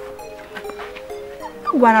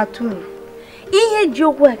 Gwara tunu ihe ji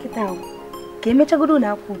okwu a kịta ahụ ka emechagoro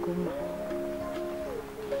na akwa Ugomma.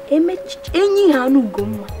 Enyi ha na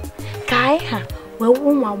Ugomma ka anyị ha wee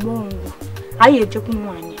ụmụ agbọghọ ngwa anyị ejekwu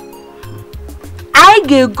nwaanyị. Anyị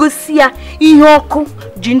ga-egosi ya ihe ọkụ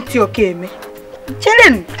ji ntị oke eme.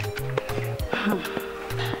 Chere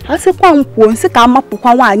a sịkwa m kwuo nsị ka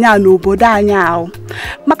amapụkwa nwaanyị a n'obodo anyị ahụ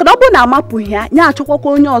maka na ọ bụrụ na amapụghị ya nye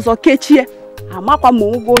achọkwakwa onye ọzọ kechie amakwa ma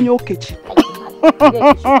ụgwọ onye okechi.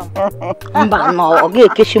 Mba na ọ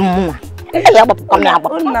ga-ekechi mmụọ. Ya gbapụkwa m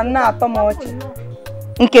agba. Nna na-atọ m ọchị.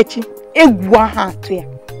 Nkechi Egwu ahụ atụ ya.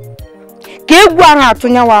 Ka egwu ahụ atụ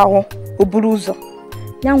nyawa ahụ o buru ụzọ.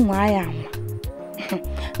 Ya nwa ya anwa.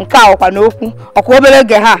 Nke a ọkwa n'okwu ọkwa obere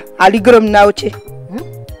ge ha aligoro m na oche.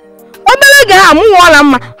 Obere ge ha mụ nwala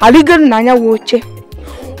mma aligoro na anya wa oche.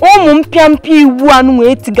 Ụmụ mpịampịa iwu anụ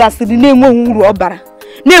wee tigasịrị na-enweghị uru ọbara.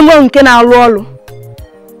 Na-enweghị nke na-alụ ọlụ.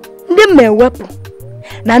 Ndị m ewepụ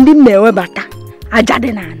na ndị m ewebata aja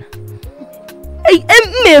dị n'ala.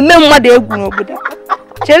 Eme mmadụ egwu n'obodo.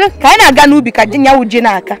 Chere ka anyị na-aga n'ubi ka nyawu ji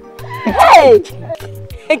n'aka.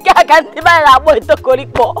 Nke a ka ndị mmadụ na-agbọ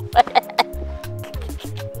etokorikpo.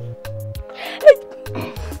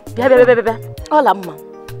 Bịa. Ọla mma.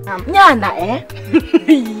 Nya na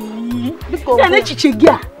Ya na echiche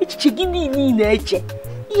gị niile na-eche.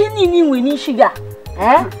 Ihe niile i nwere n'isi gị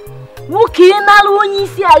a. Nwoke na-alụ onye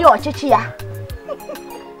isi anyị ọchịchị ya.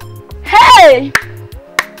 Hey!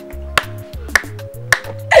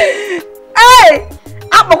 Hey!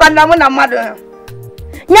 Akpọkwana mụ na mmadụ.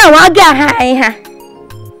 Nya nwa gị aha anyị ha.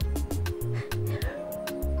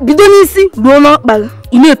 Bido n'isi ruo n'ọkpa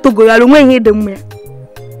ị na-etogogharị onwe ihe dị mma.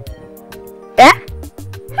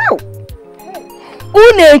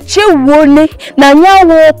 Unu echewuone na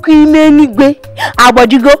nyanwụ ọkụ ime n'igwe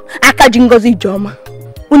agbajigo aka ji Ngozi Ijeọma.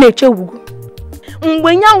 Unu echewugo.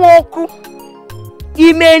 Mgbe nyanwụ ọkụ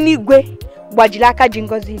ime n'igwe gbajiri aka ji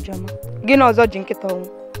Ngozi Ijeọma, gịnị ọzọ ji nkịta ọnwụ?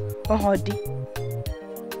 Ọhọ dị.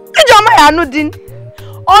 Ijeọma ya anụ dị.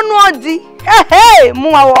 Ọnụ ọdị.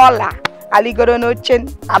 Mụnwa ọla aligoro n'oche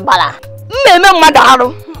agbara. Mmemme mmadụ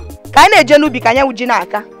arụ. Ka anyị na-eje n'ubi ka anya uji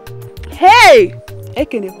n'aka.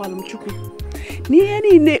 Ekenekwala m Chukwu. N'ihe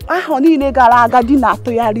niile ahụ niile gara aga dị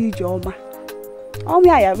na-atụgharị Ijeọma.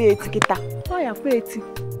 Ọnwụ ya bụ eti kịta. Ọ ya bụ eti.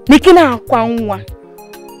 N'ike na-akwa nwa.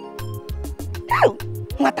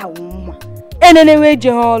 Nwata nwa. Enene wee je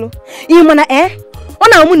ọrụ. Ihe mana ọ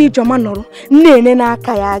na-amụ na Ijeọma nọrọ nne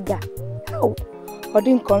n'aka ya aga. Ọ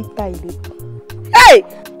dị nkọ nta ile.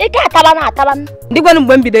 Ike ataba na ataba. Ndị gwanụ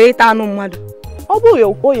mgbe m bidoro ịta anụ mmadụ. Ọ bụ ya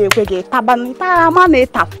oye ekwe gị taba n'ita ama na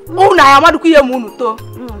ịta. Unu ya amadụkwa ihe m unu too.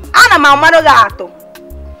 Ana m amadụ gị atụ.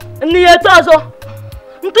 Nne ya eto ọzọ.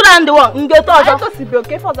 Ntụla ndị wọ ndị eto ọzọ. Etosibe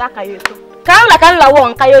oke fọzọ aka ya eto. Ka nla wọ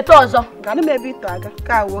nka ya eto ọzọ. Ganụ m ebe ito aga.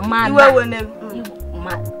 Ka wo. Iwe wene m.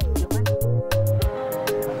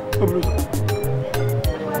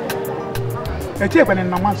 Echekwana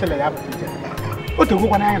na mansele ya bụ ije. O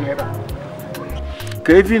tegokwana anyị na ebe.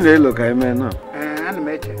 Ka efi na-elo ka eme na. Ana m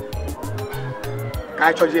eche. Ka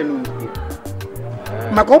a chọje enu.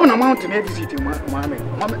 Maka ọ bụ na mountain e-visit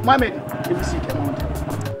Mohammed e-visit mountain.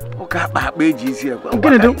 Ụka akpa eji isi ekwa.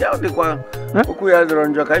 Gịnị dị? Ya dịkwa okwu ya dịrọ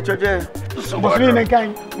njọ ka anyị chọje. Bọsụ niile nke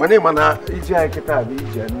anyị. Mana ịma na ije anyị kịta bụ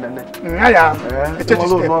ije nnene. Ya echechi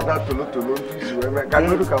step. N'ọga tolotolo isi wee mee ka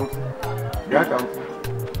nnodu ka m. Ya ka m.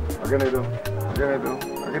 Ọgịnịdo.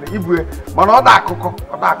 Ibue mana ọ da akụkọ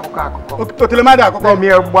otelemadi akụkọ mi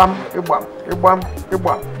ịgbam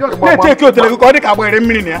na-eti otele gị ka ọ dị ka agbere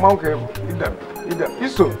mmiri na ya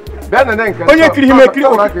iso bịa na nke onye kiri ihe mekiri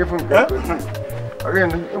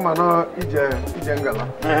ịma na ije ngala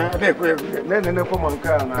na-enenekwa ma nke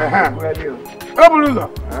a na ọ bụrụ ụzọ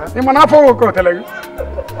ịma na afọ nwoke otele gị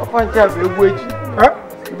ọfa nke a bụ egwu eji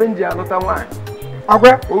ebe m ji alụta nwaanyị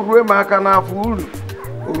agwa o ruo m aka n'afọ uru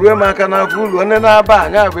Urue maka na fulu onye na-aba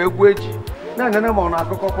anya bụ egwu eji na-enene ma ọ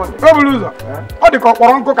na-akụkọ kwọlị. O buru ụzọ ọ dị ka ọ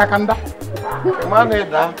kpọrọ nkụ ka kanda. Ma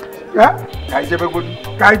na-eda ka ijebegodu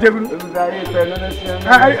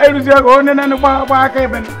eruzie ka onye gba aka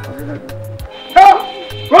ebe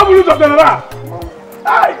o buru ụzọ bịara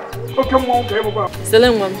oke mmọnwụ ka ebụkwa sele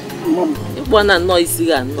nwa m ịkpọ na nnọọ isi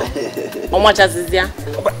gị anọ ọ machazịzi ya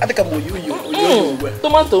adịka m oyi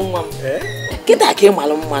tomato nwa m kịta ka ị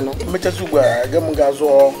malụ mmanụ mmechazi ugbu a ga m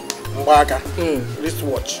ga-azụ mgbaaka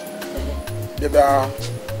wristwatch bịa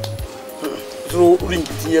zụrụ ring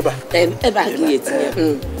tinye ebe a ka ị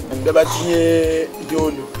etinye bịa tinye ndị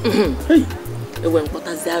olu ewe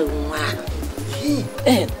mkpọtazi arụ nwa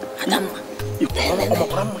Adamma ọ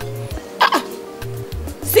makwara mma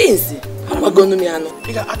sinsi amagonu mi anụ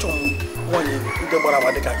ị ga-achọ m nwanyị ndị gbara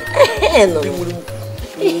agba dịka gị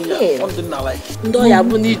ndị ọya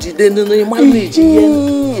bụ na ijide n'onu ịmalụ na iji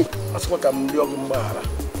ihe asịkwa ka m rịọ gị mgbaghara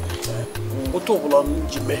otu ọbụla m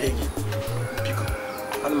ji meghe gị biko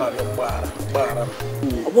ana m arịọ mgbaghara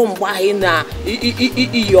ọ bụ mgbe ahụ na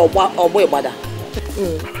iyi ọgbọ ịgbada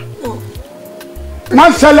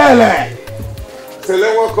Manselele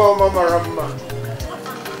sele nwoke ọma mara mma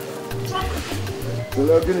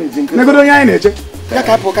negodo onye anyị na-eche ya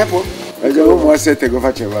kapụ ege ụmụ ose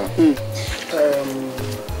tegofa cheba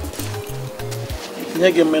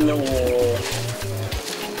nye gị mmene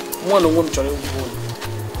nwa na onwe m chọrọ ịgwụ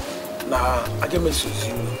na aga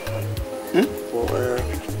emesozi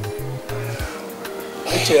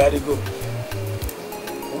echegharịgo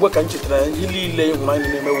mgbe ka m chetara ihe niile ịhụrụ anyị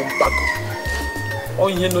na-emewu mpako ọ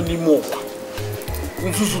ihe nọ n'ime ụwa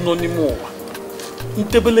nzuzu nọ n'ime ụwa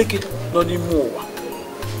ntebeleke nọ n'ime ụwa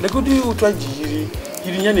legodo otu anyị ji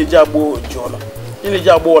yiri ya na-eji agba ojiọla ya na-eji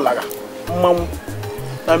agba ụlaga mmanwụ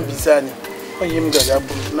na mbise anyị onye m ga-aga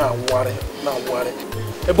bụrụ na-awụgharị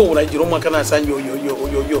ebe ụwa jiri ụmụaka na-asa anyị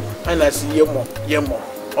oyoyo anyị na-asị ihe mọ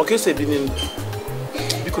ọka esi ebi n'elu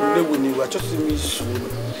biko na-ewu n'iwu achọghị m isu ụlọ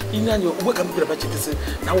ihe anya ogbe ka m bịara bachetasị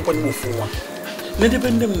na akwụkwọ n'ime ofu nwa n'edebe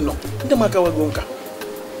nne m nọ ndị m aka wego nka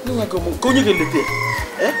ka onye ga-eleta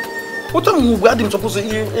ya ụtọ m ugbu adị m sọpụsụ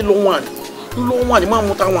ịlụ nwaanyị lụọ nwaanyị ma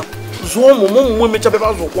mụta nwa zụọ ụmụ emecha bebe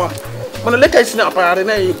azụkwa mana leka isi na-apagharị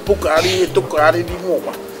na-epokagharị etokagharị n'ime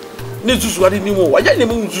ụwa na-ezuzugharị n'ime ụwa ya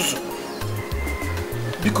na-eme nzuzu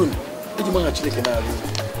biko eji maha Chineke na-arịọ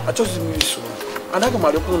achọghịzi m iso anaghị m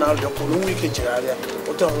arịọkwụ na arịọkwụ na onwe ike chegharịa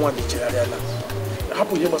ụta nwa dị chegharịala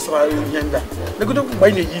hapụ ihe gbasara ihe ndị a negodo mgbe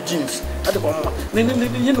anyị na-eyi jeans adịkwa mma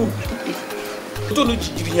ihe na otu onu ji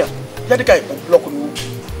jiri ya dịka ikpo blọkụ n'ubi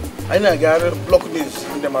anyị na-agagharị blọkụ na-ezi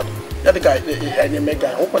ndị mmadụ ya dịka anyị eme ga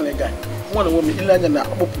ụkwa na ga nwa na nwe m ile anya na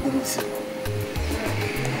akpọpụgo m isi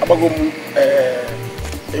agbago m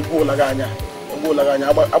egwu ụlaga anya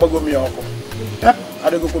agbago m ya ọkụ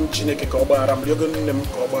arịgokwa m Chineke ka ọ gbaghara m rịọgo nne m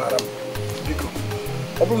ka ọ gbaghara m biko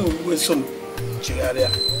ọ bụrụ na iwe so m chegharịa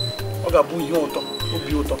ọ ga-abụ ihe ụtọ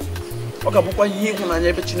obi ụtọ ọ ga-abụkwa ihe ịhụnanya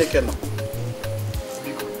ebe Chineke nọ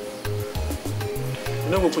biko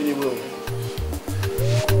na-enwekwenye iwe owe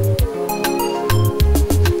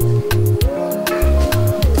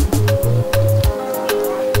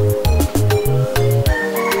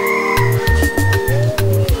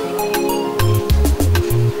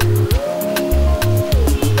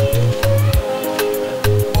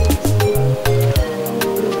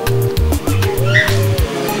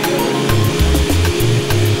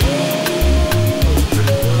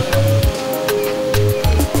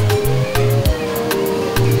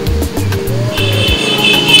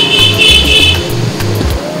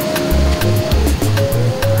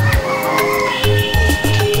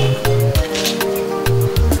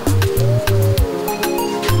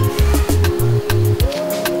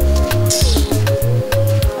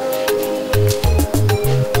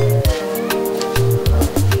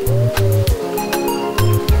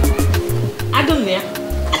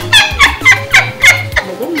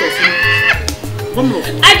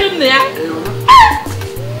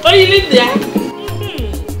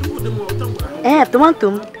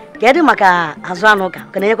tomato m kedu maka azụ anụ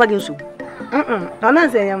ka na-enyekwa gị nsogbu? Ọ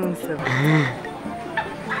na-azụ enye m nsogbu.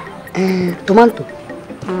 Tomato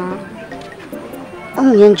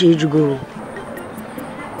ụmụ ihe nche ejugo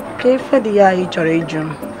ka ife dị ya ị chọrọ ịjụ m.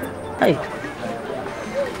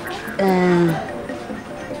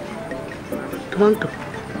 Tomato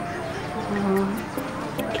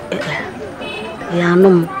ya anụ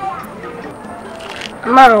m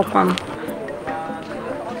marụkwa m.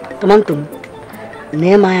 Tomato m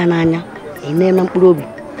na-eme anya n'anya eme na mkpụrụ obi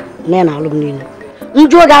na na alụ m niile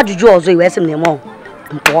njụ oge ajụjụ ọzọ iwe sị m na-eme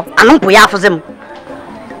mpụọ anụ mpụ ya afụzi m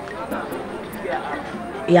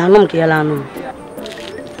ya anụ m ka yala anụ m.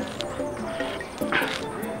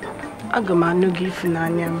 Aga m anụ gị ifu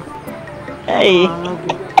n'anya m.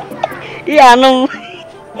 Ihe anụ m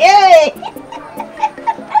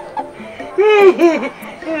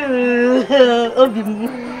obi m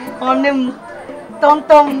ọnụ m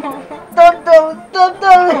tonto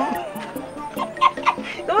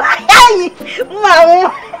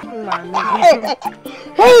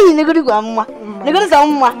hey negodi kwa mma negodi sa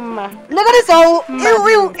mma negodi sa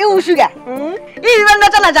iwu sugar iwu na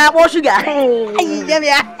tana ja akpọ sugar ayi je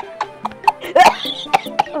bia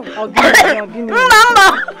mma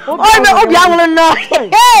obi anwụrụ nọ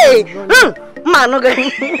hey mma no go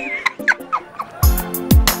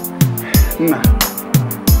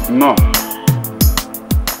no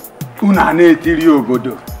una na-etiri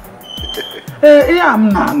obodo ihe a m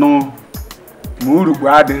na-anụ ma urukpu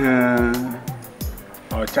adịghị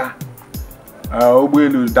ọcha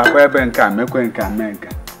ụgbọelu dakwa ebe nke a mekwe nke a mee nke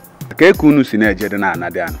ka eke unu si na-ejede na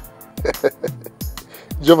anadị anụ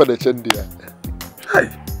Jova na-eche ndị ya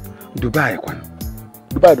Dubai kwanụ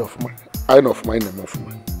Dubai dị ọfụma anyị na ọfụma anyị na-eme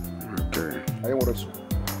ọfụma anyị nwere so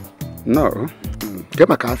no nke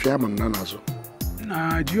maka afịa ama m na n'azụ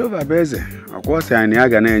na Jehova bụ eze ọkwa ọsị anyị ya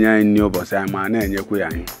ga na-enye anyị nri ụbọchị anyị ma na-enyekwa ya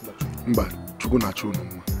anyị mba Chukwu na-achụ unu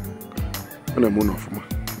mma ọ na-eme unu ọfụma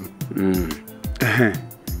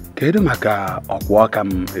kedu maka ọkwa ọka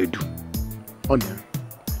m Edu ọ na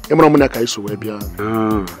ịmara m na ka anyị so wee bịa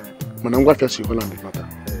mana ngwa afịa si Holland nata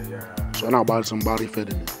so ọ na-agbazi mgbara ife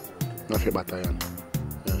dị n'afịa kpata ya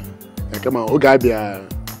nke ma oge abịa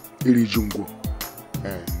iri ji ngwo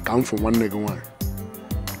ka m fụ nwanne gị nwaanyị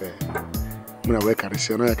mụ na wee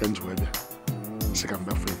karịsịa na ya ka m ji wee bịa si ka m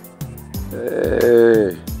bịa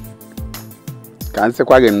ka m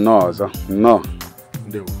sịkwa gị nnọọ ọzọ nnọọ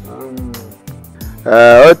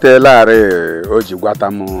o teelarị o ji gwata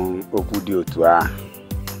m okwu dị otu a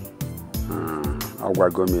ọ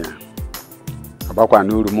gwago m ya agbakwa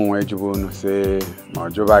na uru m nwee jụba unu si ma ọ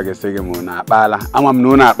jụba gị sị gị ma unu akpaala ama m na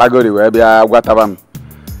unu akpagori wee bịa gwataba m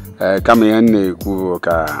kama ihe m na-ekwu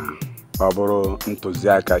ka ọ bụrụ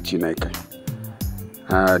ntụziaka Chineke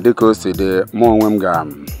dịka o si dị mụ onwe m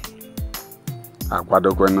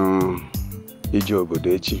ga-akwadokwenụ ije obodo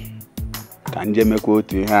echi ka nje mekwa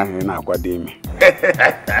otu ihe ahụ ị na-akwado ime.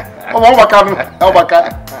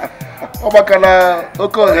 Ọgbaka na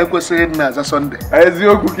oke ọha ekwesịghị nna aza Sọnde.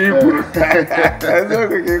 Eziokwu ka i kwuru.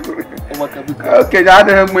 Eziokwu ka i kwuru. Okenye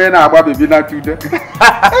adịghị mma ị na-agba bebi na tude.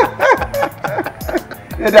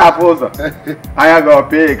 Ịdị afọ ụzọ anya gị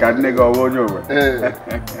ọpịa ka nne gị ọwa onye owe.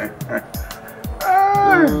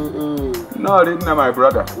 Nọọrị nna my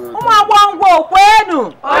brother. Ụmụ agbọghọ okwenu.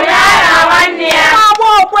 Onye agha nwanne ya. Ụmụ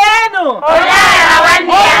agbọghọ okwenu. Onye agha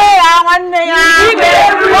nwanne ya. Onye agha nwanne ya. Igwe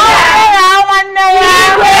eburu ya. Onye agha nwanne ya.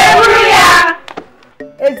 Igwe eburu ya.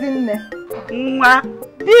 Ezinne. Nwa.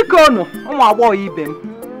 Biko nụ ụmụ agbọghọ ibe m.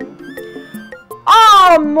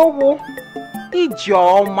 Ọmụwụ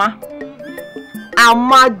Ijeọma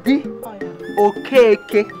Amadi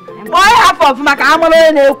Okeke. Onye afọ ọfụma ka amara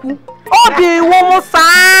onye na-ekwu. Obi iwu m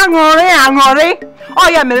saa aṅụrị.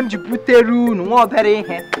 Ọ ya mere m ji butere unu nwa obere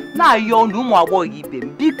ihe na-ayọ unu ụmụ agbọghọ ibe m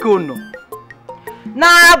biko nụ.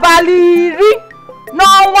 N'abalị 10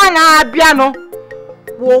 n'ọnwa na-abịanụ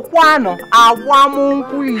wụkwanụ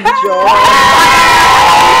agbamnkwụ Ijeọma.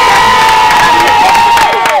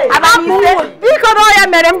 Biko na ọ ya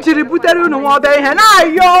mere m jiri butere unu nwa obere ihe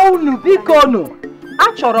na-ayọ unu biko nụ.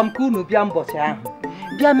 Achọrọ m ka unu bịa ụbọchị ahụ.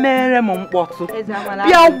 Bịa mere m mkpọtụ.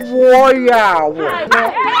 Bịa gwụọ ya awụ.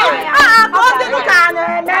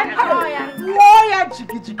 Gwụọ ya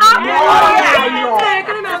jigijigi.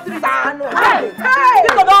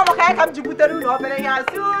 Biko na ọmụ ka m ji butere unu obere ihe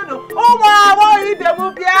asị unu ụmụ agbọghọ ibe m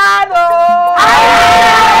bịanụ.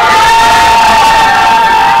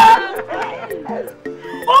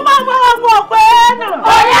 Ụmụ agbọghọ okwenu.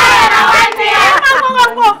 Onye agha nwanne ya. Ụmụ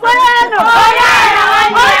agbọghọ okwenu. Onye agha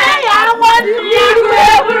nwanne ya. Igwe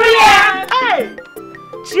eburu ya.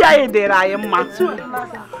 Chi anyị dịrị anyị mma.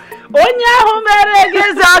 Onye ahụ mere gị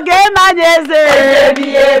eze ọ ga-eme anyị eze.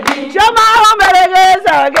 Chioma ahụ mere gị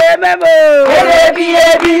eze ọ ga-eme m.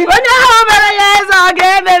 Onye ahụ mere ya eze ọ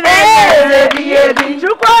ga-eme m.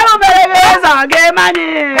 Chukwu ahụ mere gị eze ọ ga-eme anyị.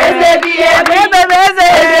 Ọ ga-eme m eze.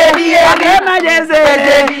 Ọ ga-eme anyị eze.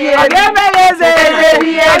 Ọ ga-eme m eze.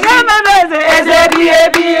 Ọ ga-eme m eze. Eze bi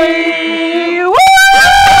ebi.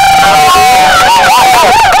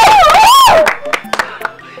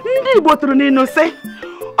 Ndị Igbo tụrụ n'inu sị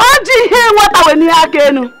o ji ihe nwata wenye aka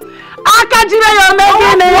enu aka jire ya ome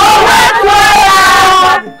gịnị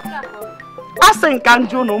a sị nka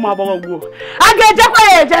njụ na ụmụ agbọghọ gboo a ga-ejekwa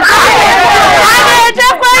ya eje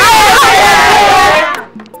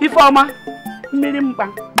Ifeọma mmiri mkpa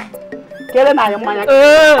kere na anyị mmanya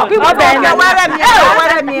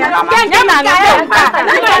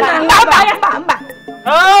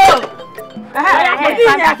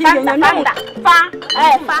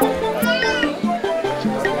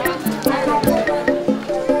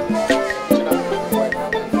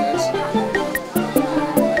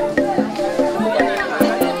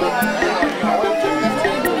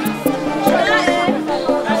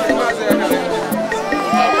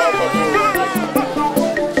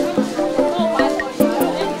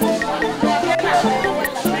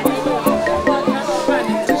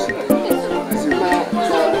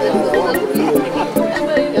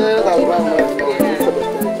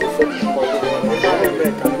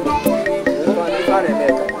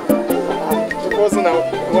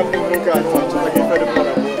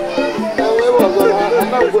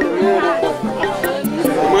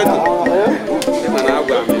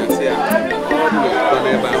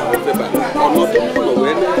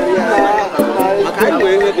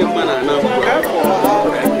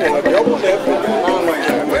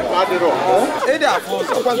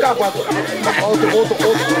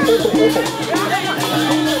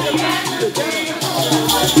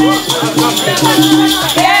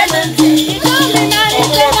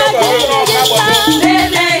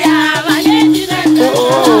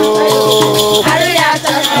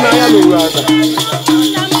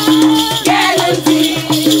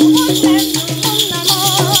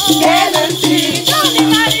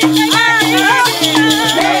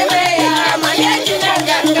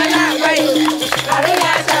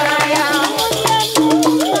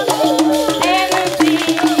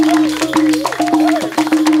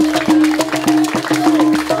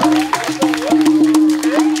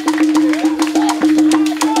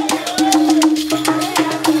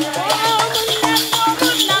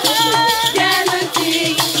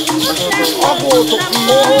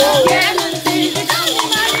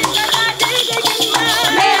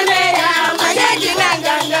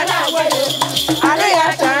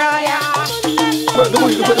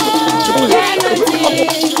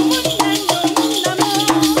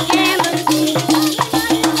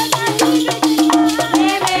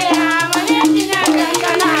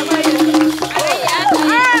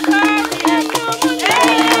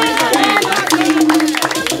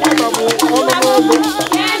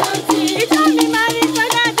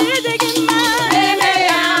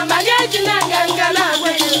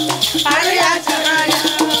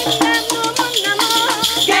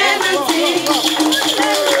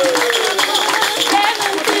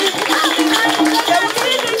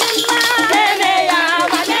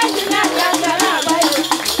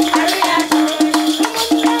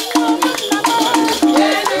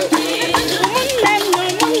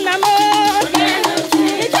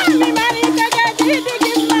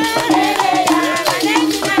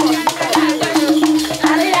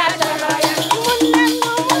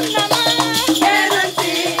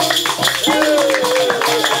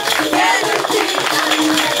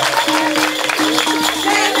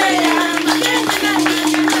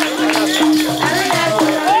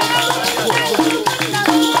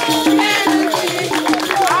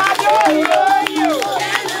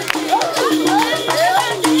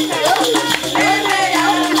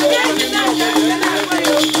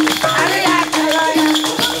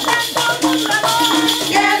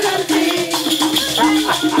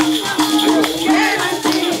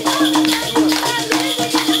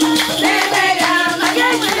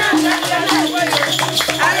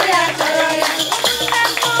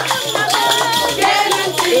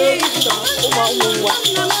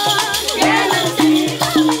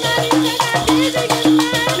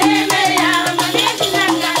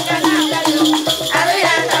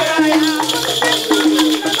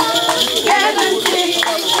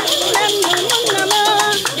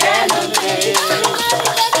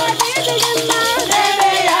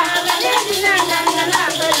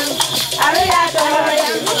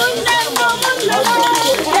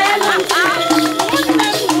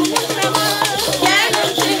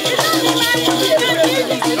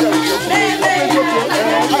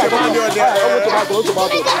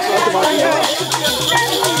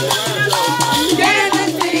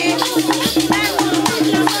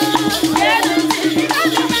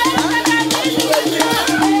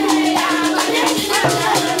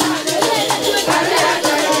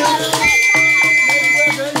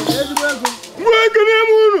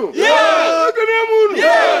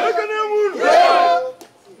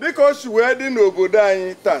Dịka o si wee dị n'obodo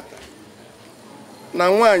anyị tata na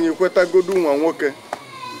nwaanyị kwetagodu nwa nwoke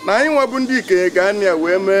na anyị nwabụ ndị ikenye ga-anị ya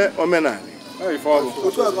wee mee omenala.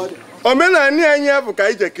 Omenala anyị abụ ka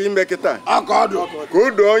ije ka ime kịta ka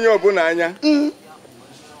o doo onye ọbụla anya.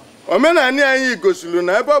 Omenala anyị gosiri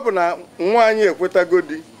na ebe ọ bụ na nwaanyị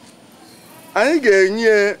ekwetagodi, anyị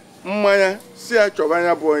ga-enye mmanya si ya chọba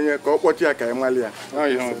anya bụ onye ka ọ kpọta ya ka anyị mali ya.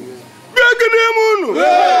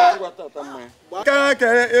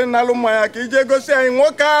 Ka ịnalụ mmanya ka ije gosi anyị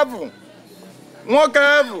nwoke abụ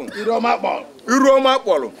iru ọma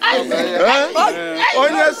kpọrọ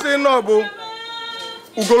onye si na ọ bụ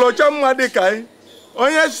ugolocha mma dịka anyị,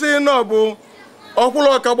 onye si na ọ bụ ọkwụrụ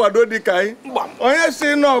ọka gbado dịka anyị, onye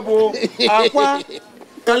si na ọ bụ akwa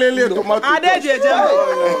kalili tomato ada eji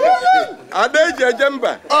eje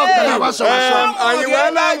mba anyị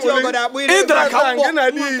wee na-amụli gị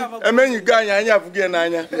na di emenyigo anyị anya afụghị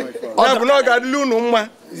n'anya ya bụ na ọ ga-adịli unu mma.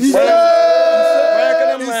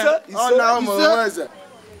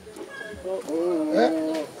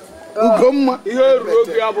 Ugomma ihe ruo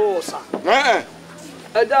oge abụ ụsa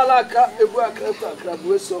ejala aka ebu aka akra bụ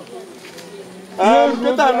eso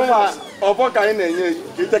nkịta anụma ọbọ ka anyị na-enye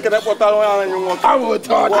ka itekere kpọtara anyị nwoke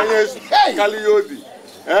onye kali ya obi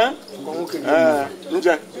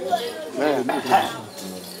nje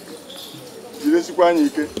jidesikwa anyị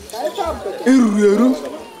ike iruru eru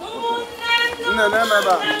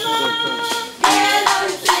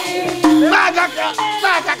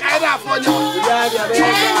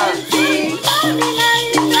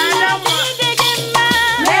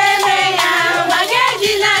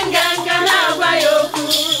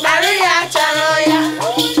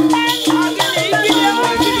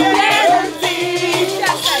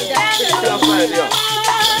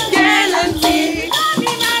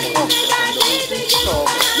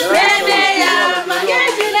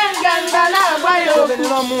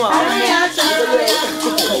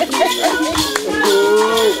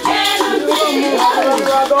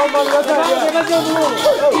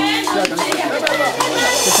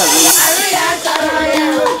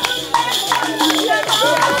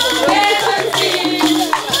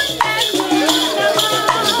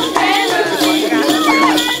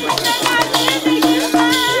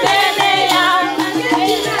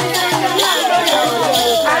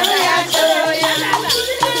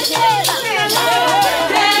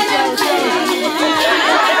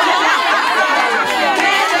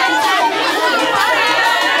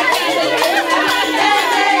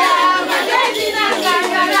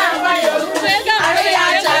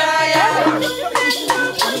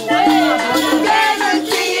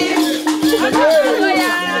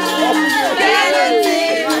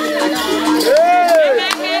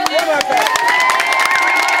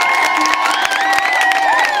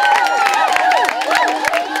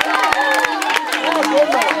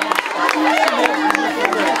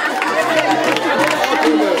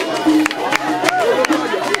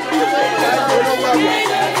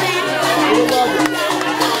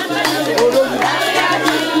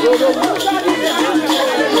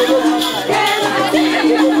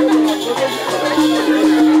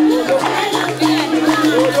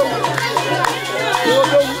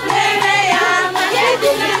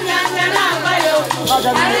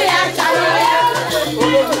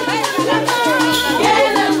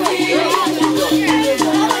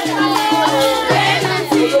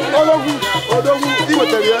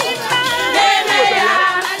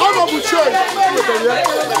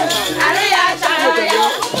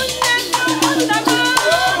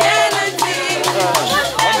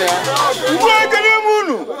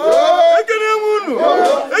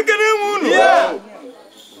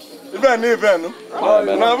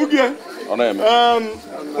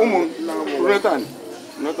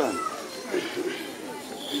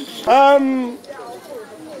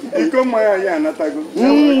iko mmanya anyị anatago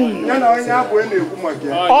ya na onye abụ na-ekwu maka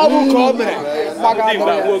ya ọ bụ ka ọ mere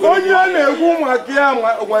onye a na-ekwu maka ya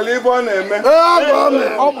nwere ebe ọ na-eme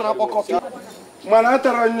mana a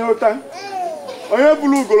tara onye ụta onye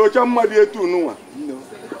bụrụ ugolocha mmadụ etu n'ụwa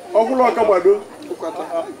ọkwụrụ ọkagbado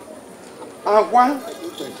akwa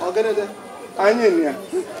anyị na ya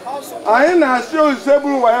anyị na-asị ozise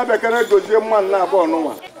bụrụ ụwa ya bekere gozie mmadụ na abụọ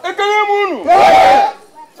n'ụwa ekele m unu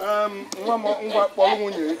nwa m ngwa kpọrọ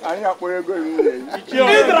nwunye anyị akpọrọ ego nwunye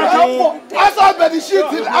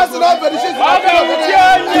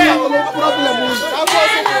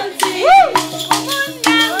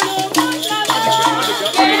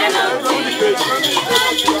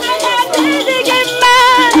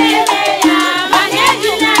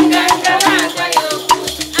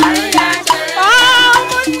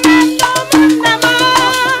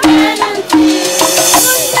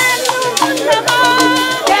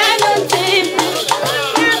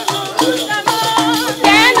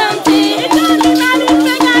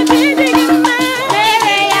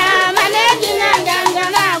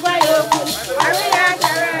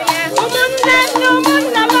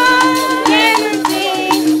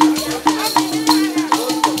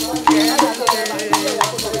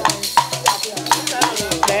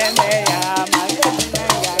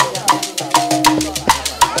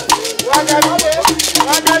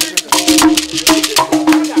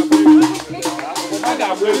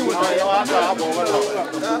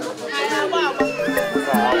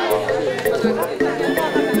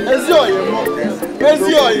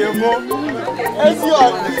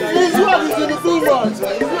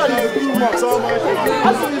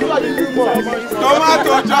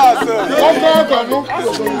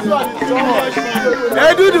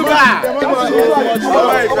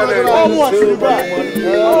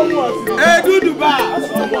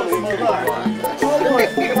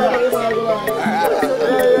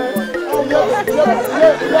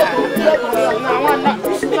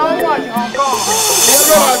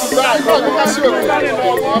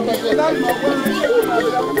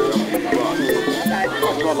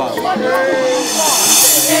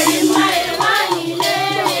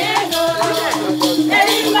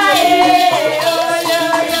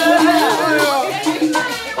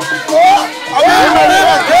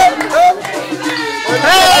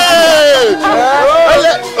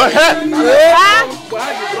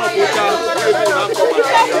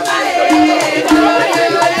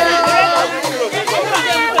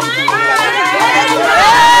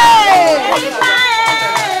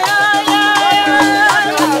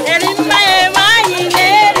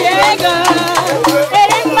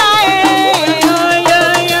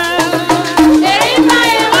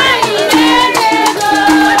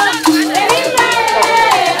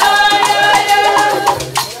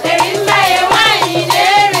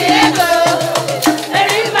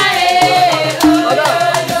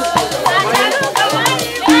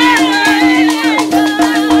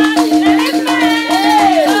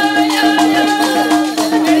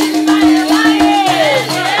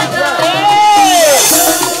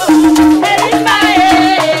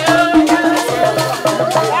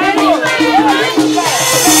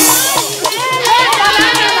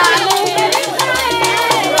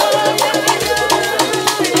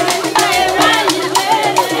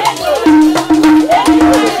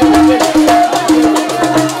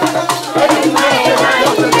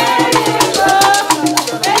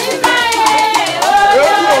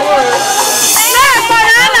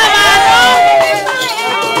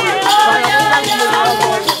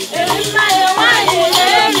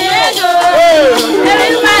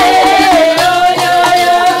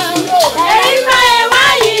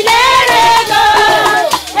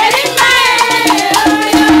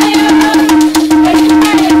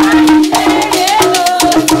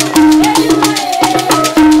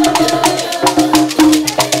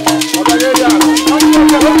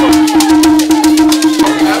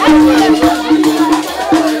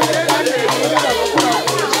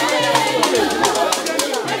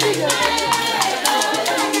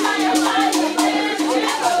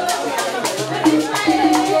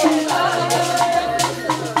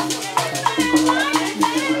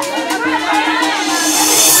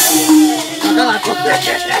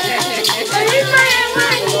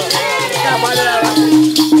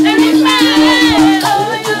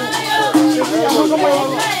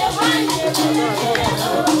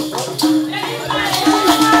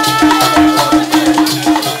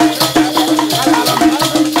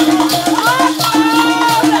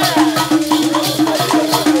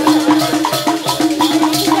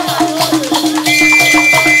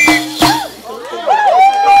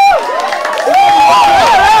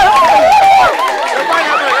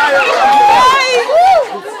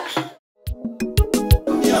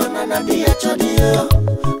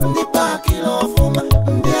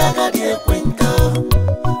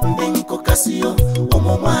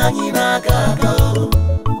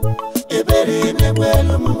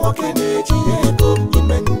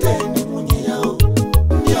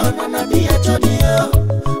achọghị ya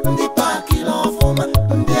ndị paaki n'ọfụma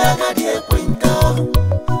ndị agadi ekwe nka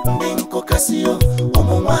ndị nkụkasị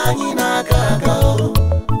ụmụ nwaanyị na-aga aga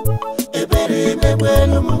ebere emegbu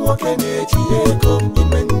elu ụmụ nwoke na-eji ego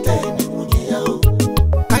ime nte nwunye ya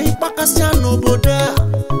ka anyị kpakasịa n'obodo a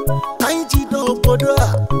ka anyị jide obodo a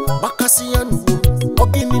gbakasịa n'ugbo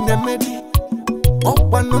ogini na-emedi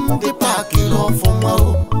ọkwanụ ndị paaki n'ọfụma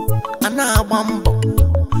a na-agba mbọ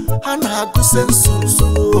ha na-agụse nsusu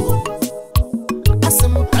asị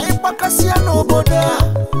m ka anyị gbakasịa n'obodo a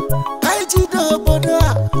ka anyị jide obodo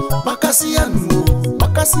a gbakasịa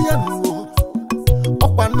n'uwo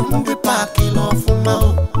ọkwanụ ndị paaki n'ọfụma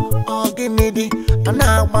ogini dị a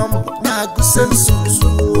na-agba mbọ na-agụse nsusu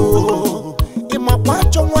ịmakwa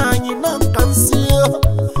achọ nwaanyị nọ nka nsị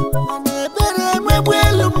mana ebere emegbu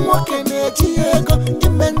elu nwoke na-eji ego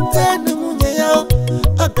ime ntenu nwunye ya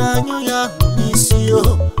a ga-anyụ ya ahụ n'isi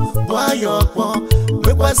bụ aya ọkpọ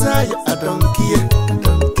mekwaza ya adọnkie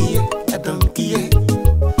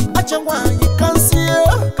achọ nwaanyị ka nsị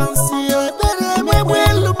ebere emegbu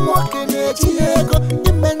elu nwoke na-eji ego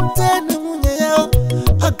ime ntenu nwunye ya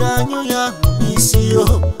a ga-anyụ ya ahụ n'isi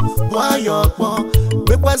bụ aya ọkpọ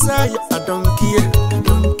mekwaza ya adọnkie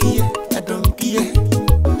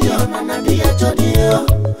ndị ọnana dị ya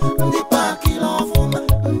chọrọ